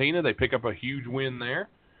Argentina. They pick up a huge win there.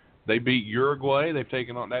 They beat Uruguay. They've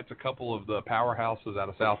taken on. That's a couple of the powerhouses out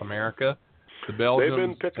of South America. The Belgians they've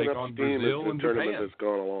been picking take up on steam Brazil as the and tournament Japan. has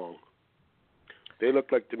gone along. They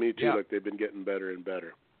look like to me too, like they've been getting better and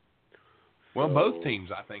better. Well, both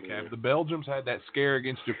teams I think have. The Belgians had that scare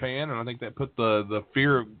against Japan, and I think that put the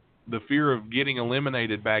fear of getting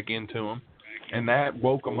eliminated back into them, and that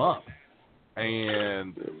woke them up.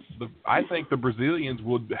 And I think the Brazilians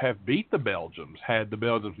would have beat the Belgians had the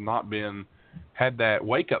Belgians not had that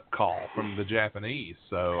wake-up call from the Japanese.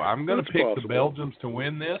 So I'm going to pick the Belgians to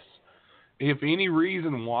win this. If any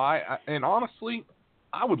reason why, and honestly,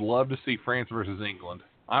 I would love to see France versus England.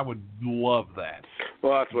 I would love that.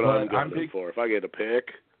 Well, that's what I'm going for. If I get a pick,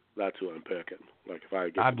 that's who I'm picking. Like if I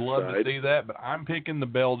get I'd love to see that, but I'm picking the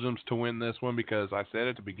Belgians to win this one because I said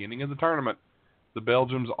at the beginning of the tournament, the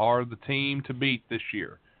Belgians are the team to beat this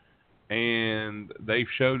year. And they've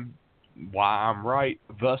showed why I'm right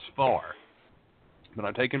thus far. But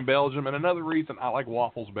I'm taking Belgium, and another reason I like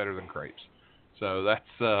waffles better than crepes. So that's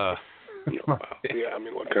yeah, I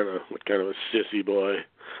mean, what kind of a sissy boy?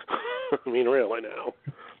 I mean, really now,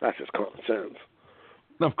 that's just common sense.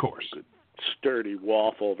 Of course, a sturdy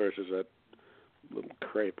waffle versus that little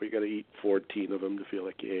crepe. You got to eat 14 of them to feel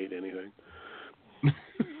like you ate anything.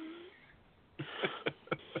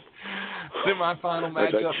 Semi-final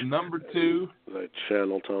matchup number 2. I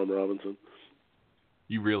channel Tom Robinson.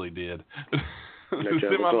 You really did.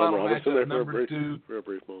 Semifinal matchup number 2. For a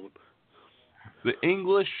brief moment. The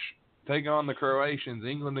English take on the Croatians.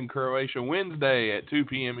 England and Croatia Wednesday at 2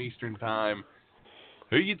 p.m. Eastern Time.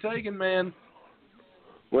 Who you taking, man?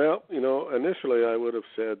 Well, initially I would have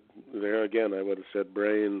said, there again, I would have said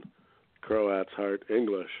brain, Croats, heart,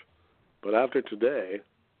 English. But after today,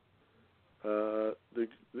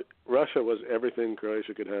 Russia was everything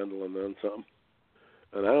Croatia could handle and then some.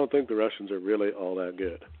 And I don't think the Russians are really all that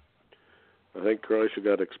good. I think Croatia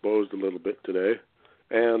got exposed a little bit today.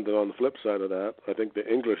 And on the flip side of that, I think the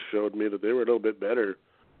English showed me that they were a little bit better,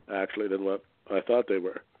 actually, than what I thought they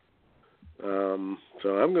were. So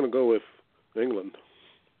I'm going to go with England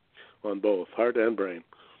on both, heart and brain.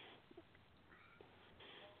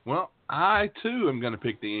 Well, I, too, am going to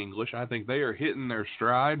pick the English. I think they are hitting their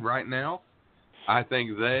stride right now. I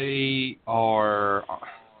think they are,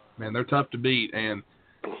 man, they're tough to beat. And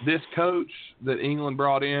this coach that England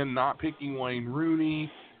brought in, not picking Wayne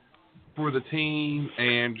Rooney for the team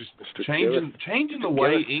and just changing the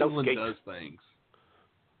way England does things.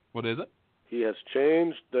 What is it? He has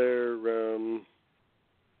changed their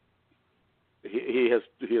he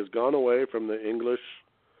has gone away from the English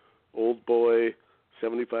old boy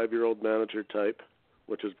 75-year-old manager type,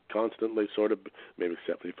 which is constantly sort of, maybe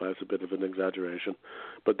 75 is a bit of an exaggeration,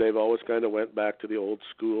 but they've always kind of went back to the old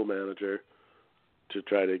school manager to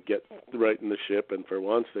try to get right in the ship, and for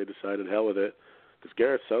once they decided hell with it, because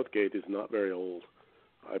Gareth Southgate is not very old.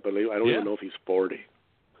 I don't even know if he's 40.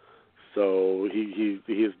 So he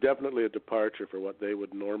is definitely a departure for what they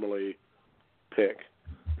would normally pick,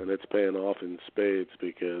 and it's paying off in spades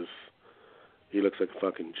because he looks like a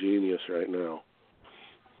fucking genius right now.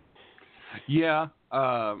 Yeah,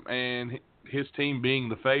 and his team being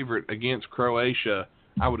the favorite against Croatia,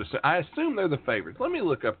 I assume they're the favorites. Let me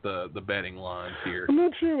look up the betting lines here. I'm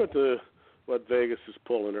not sure what Vegas is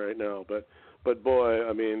pulling right now, but boy,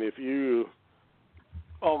 I mean,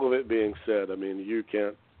 all of it being said, I mean, you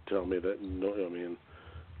can't tell me that. No, I mean,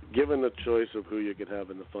 given the choice of who you could have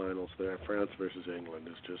in the finals, there, France versus England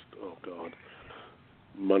is just, oh god,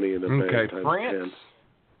 money in the bank times 10.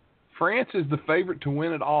 France is the favorite to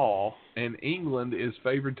win it all, and England is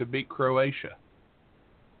favored to beat Croatia,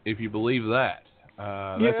 if you believe that.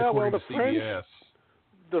 That's according to CBS.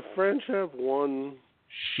 The French have won.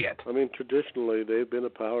 Shit. I mean, traditionally, they've been a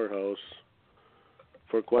powerhouse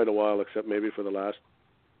for quite a while, except maybe for the last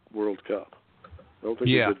World Cup. I don't think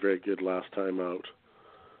they did very good last time out.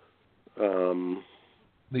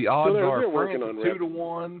 The odds are France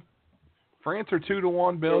 2-1. France are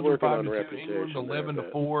 2-1, Belgium 5-2, England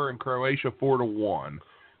 11-4, and Croatia 4-1.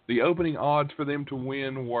 The opening odds for them to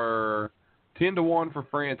win were 10-1 for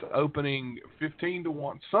France, opening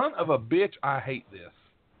 15-1. Son of a bitch, I hate this.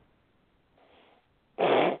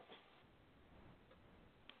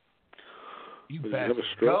 You bastard.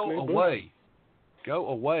 Go away. Go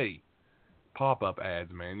away. Pop-up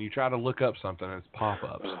ads, man. You try to look up something, and it's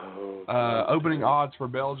pop-ups. Opening odds for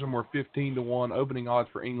Belgium were 15-1. Opening odds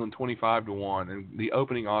for England 25-1, and the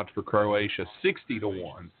opening odds for Croatia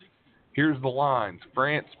 60-1. Here's the lines: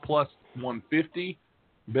 France plus 150,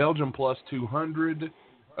 Belgium plus 200,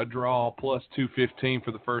 a draw plus 215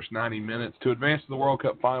 for the first 90 minutes. To advance to the World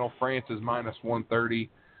Cup final, France is minus 130,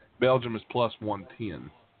 Belgium is plus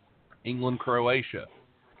 110. England, Croatia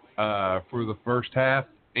for the first half.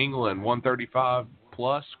 England 135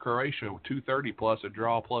 plus, Croatia 230 plus, a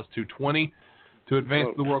draw plus 220. To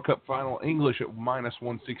advance to the World Cup final, English at minus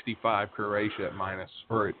 165, Croatia at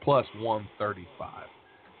plus 135.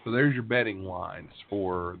 So there's your betting lines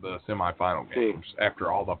for the semifinal games after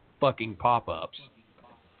all the fucking pop-ups.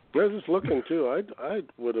 I was just looking too. I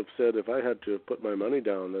would have said, if I had to have put my money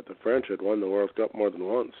down, that the French had won the World Cup more than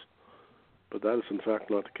once, but that is in fact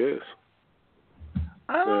not the case.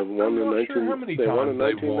 I'm not sure how many times they won. And they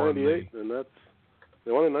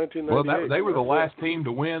won in 1998. Well, they were the last team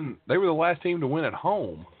to win. They were the last team to win at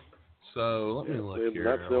home. So let me look here.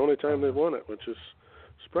 That's the only time they've won it, which is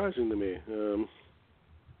surprising to me.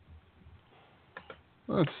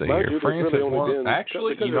 Let's see here. France has won.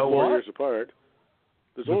 Actually, you know what? Years apart.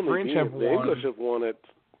 The English have won it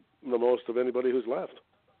the most of anybody who's left.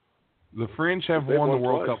 The French have won the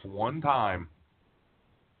World Cup one time.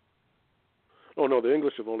 Oh, no, the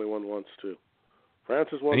English have only won once, too. France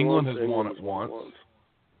has won England once. Has won it once.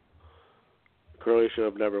 Croatia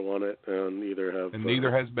have never won it, and neither has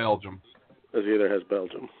Belgium. Neither has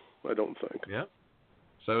Belgium, I don't think. Yeah.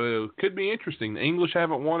 So it could be interesting. The English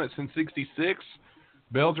haven't won it since '66.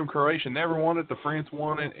 Belgium, Croatia never won it. The French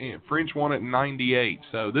won it, and French won it in '98.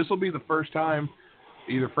 So this will be the first time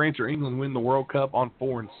either France or England win the World Cup on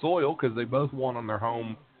foreign soil, because they both won on their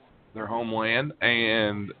homeland,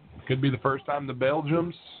 and Could be the first time the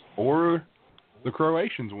Belgians or the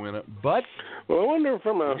Croatians win it. But I wonder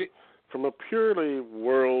from a purely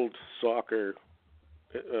world soccer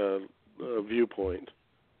viewpoint,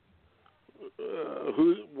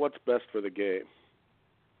 what's best for the game?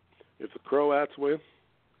 If the Croats win,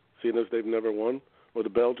 seeing as they've never won, or the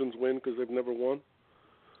Belgians win because they've never won?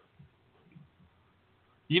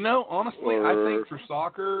 Honestly, I think for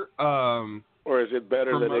soccer, or is it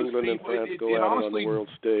better that England and France go out on the world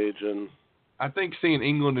stage? And I think seeing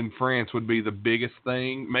England and France would be the biggest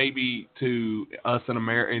thing, maybe to us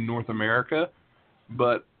in North America,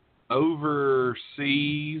 but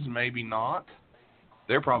overseas, maybe not.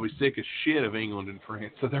 They're probably sick as shit of England and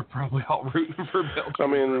France, so they're probably all rooting for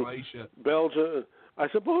Belgium and Croatia. Belgium, I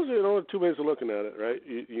suppose, two ways of looking at it, right?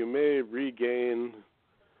 You may regain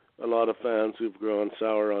a lot of fans who've grown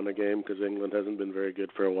sour on the game because England hasn't been very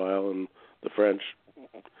good for a while, and the French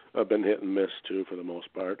have been hit and miss, too, for the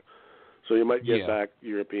most part. So you might get back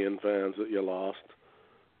European fans that you lost.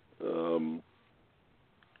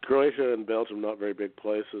 Croatia and Belgium, not very big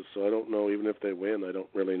places, so I don't know, even if they win, I don't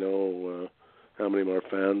really know how many more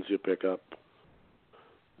fans you pick up.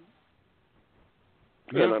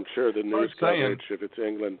 Yeah. And I'm sure the news coverage, if it's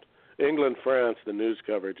England, France, the news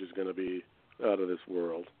coverage is going to be out of this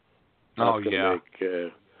world. That's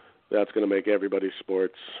that's going to make everybody's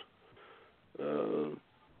sports, because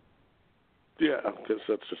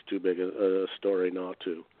that's just too big a story not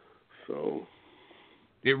to. So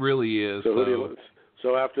it really is.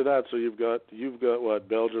 So after that, you've got what,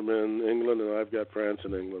 Belgium and England, and I've got France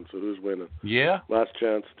and England. So who's winning? Yeah. Last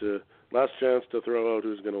chance to throw out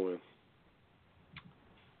who's going to win.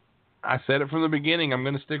 I said it from the beginning. I'm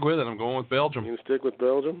going to stick with it. I'm going with Belgium. You stick with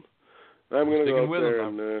Belgium? I'm going to go out there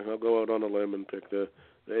and I'll go out on a limb and pick the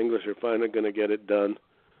English are finally going to get it done.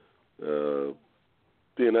 The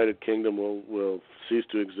United Kingdom will cease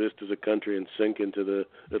to exist as a country and sink into the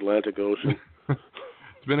Atlantic Ocean.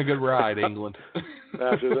 It's been a good ride, England.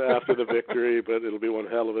 after the victory, but it'll be one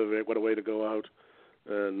hell of what a way to go out.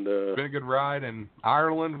 And it's been a good ride, and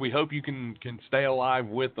Ireland, we hope you can stay alive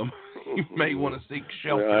with them. You may want to seek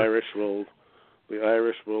shelter. The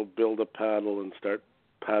Irish will build a paddle and start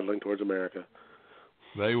paddling towards America.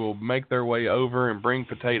 They will make their way over and bring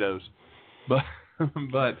potatoes. But that's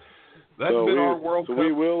been our World Cup.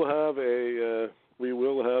 We will have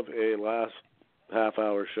a last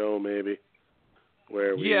half-hour show maybe.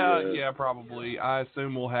 Where we, probably. I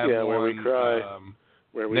assume we'll have one where we cry,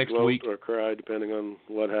 where we next gloat week or cry, depending on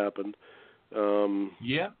what happened. On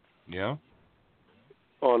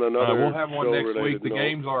another we'll have one next week. The note.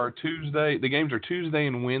 games are Tuesday. The games are Tuesday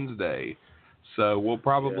and Wednesday, so we'll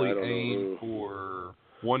probably aim for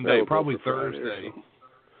one day, probably Thursday,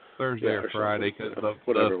 or Friday, because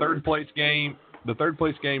the third place game. The third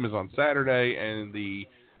place game is on Saturday, and the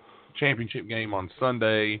championship game on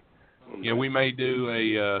Sunday. We may do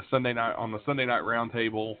a Sunday night on the Sunday night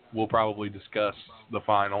roundtable. We'll probably discuss the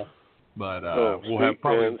final, but we'll have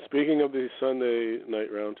probably. And speaking of the Sunday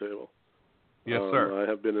night roundtable, yes, sir. I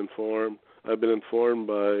have been informed. I've been informed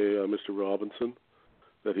by Mr. Robinson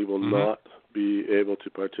that he will not be able to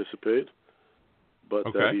participate, but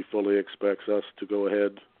that he fully expects us to go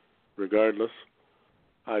ahead regardless.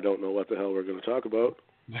 I don't know what the hell we're going to talk about,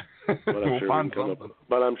 but I'm sure we can come up.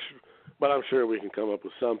 But I'm sure we can come up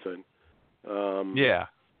with something.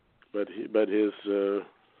 But his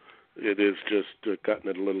it is just cutting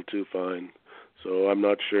it a little too fine. So I'm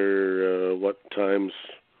not sure what times.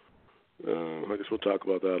 I guess we'll talk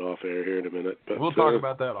about that off air here in a minute. But we'll talk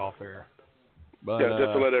about that off air. But,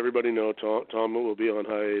 just to let everybody know, Tom will be on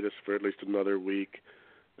hiatus for at least another week.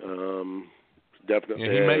 Definitely.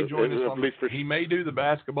 Yeah, he may join us he may do the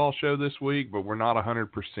basketball show this week, but we're not 100%.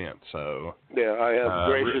 So I have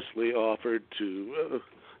graciously offered to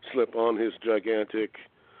slip on his gigantic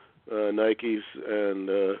Nikes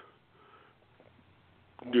and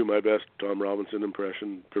do my best Tom Robinson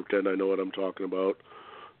impression, pretend I know what I'm talking about,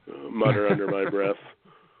 mutter under my breath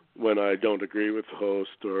when I don't agree with the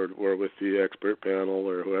host or with the expert panel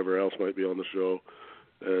or whoever else might be on the show,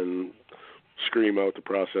 and scream out the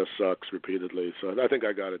process sucks repeatedly. So I think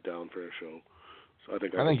I got it down for a show. So I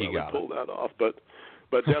think I can pull that off. But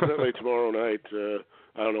definitely tomorrow night.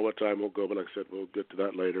 I don't know what time we'll go, but like I said, we'll get to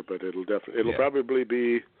that later. But it'll probably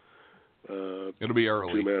be. It'll be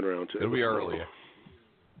early. 2-man round. It'll be earlier.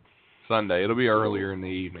 Sunday. It'll be earlier in the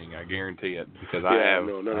evening. I guarantee it, because I have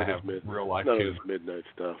real life none too. of this midnight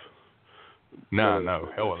stuff. No,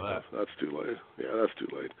 hell with that. That's too late. Yeah, that's too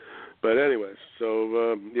late. But anyways,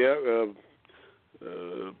 so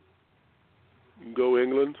go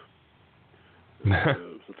England.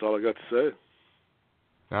 That's all I got to say.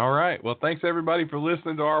 All right. Well, thanks, everybody, for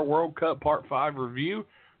listening to our World Cup Part 5 review,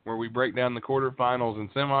 where we break down the quarterfinals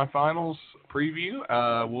and semifinals preview.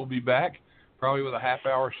 We'll be back probably with a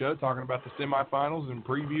half-hour show talking about the semifinals and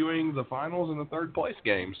previewing the finals and the third-place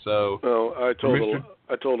game. So, no, I told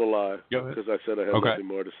a lie. Go ahead. Because I said I had nothing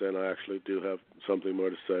more to say, and I actually do have something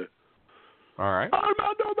more to say. All right.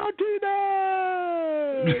 Armando Martinez!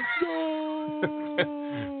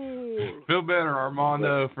 Feel better,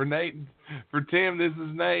 Armando. For Nate, for Tim, this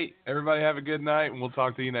is Nate. Everybody have a good night, and we'll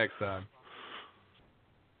talk to you next time.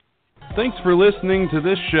 Thanks for listening to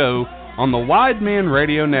this show on the Wide Men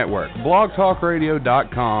Radio Network,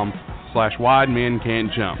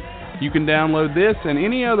 blogtalkradio.com/widemencan'tjump. You can download this and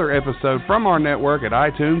any other episode from our network at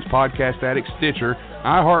iTunes, Podcast Addict, Stitcher,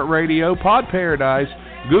 iHeartRadio, Pod Paradise,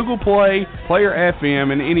 Google Play, Player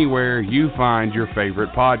FM, and anywhere you find your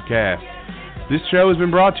favorite podcast. This show has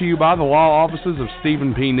been brought to you by the law offices of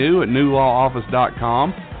Stephen P. New at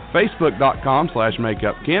newlawoffice.com,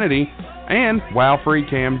 facebook.com/makeupkennedy, and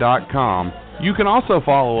wowfreecam.com. You can also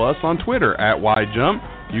follow us on Twitter at WideJump.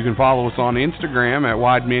 You can follow us on Instagram at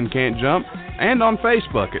WideMenCan'tJump and on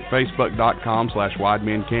Facebook at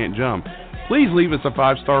facebook.com/WideMenCan'tJump. Please leave us a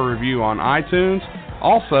 5-star review on iTunes.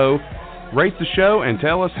 Also, rate the show and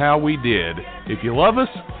tell us how we did. If you love us,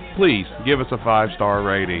 please give us a 5-star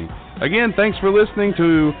rating. Again, thanks for listening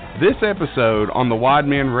to this episode on the Wide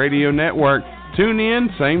Men Radio Network. Tune in,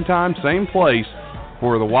 same time, same place,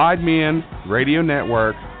 for the Wide Men Radio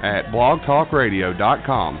Network at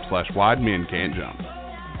blogtalkradio.com/widemencan'tjump.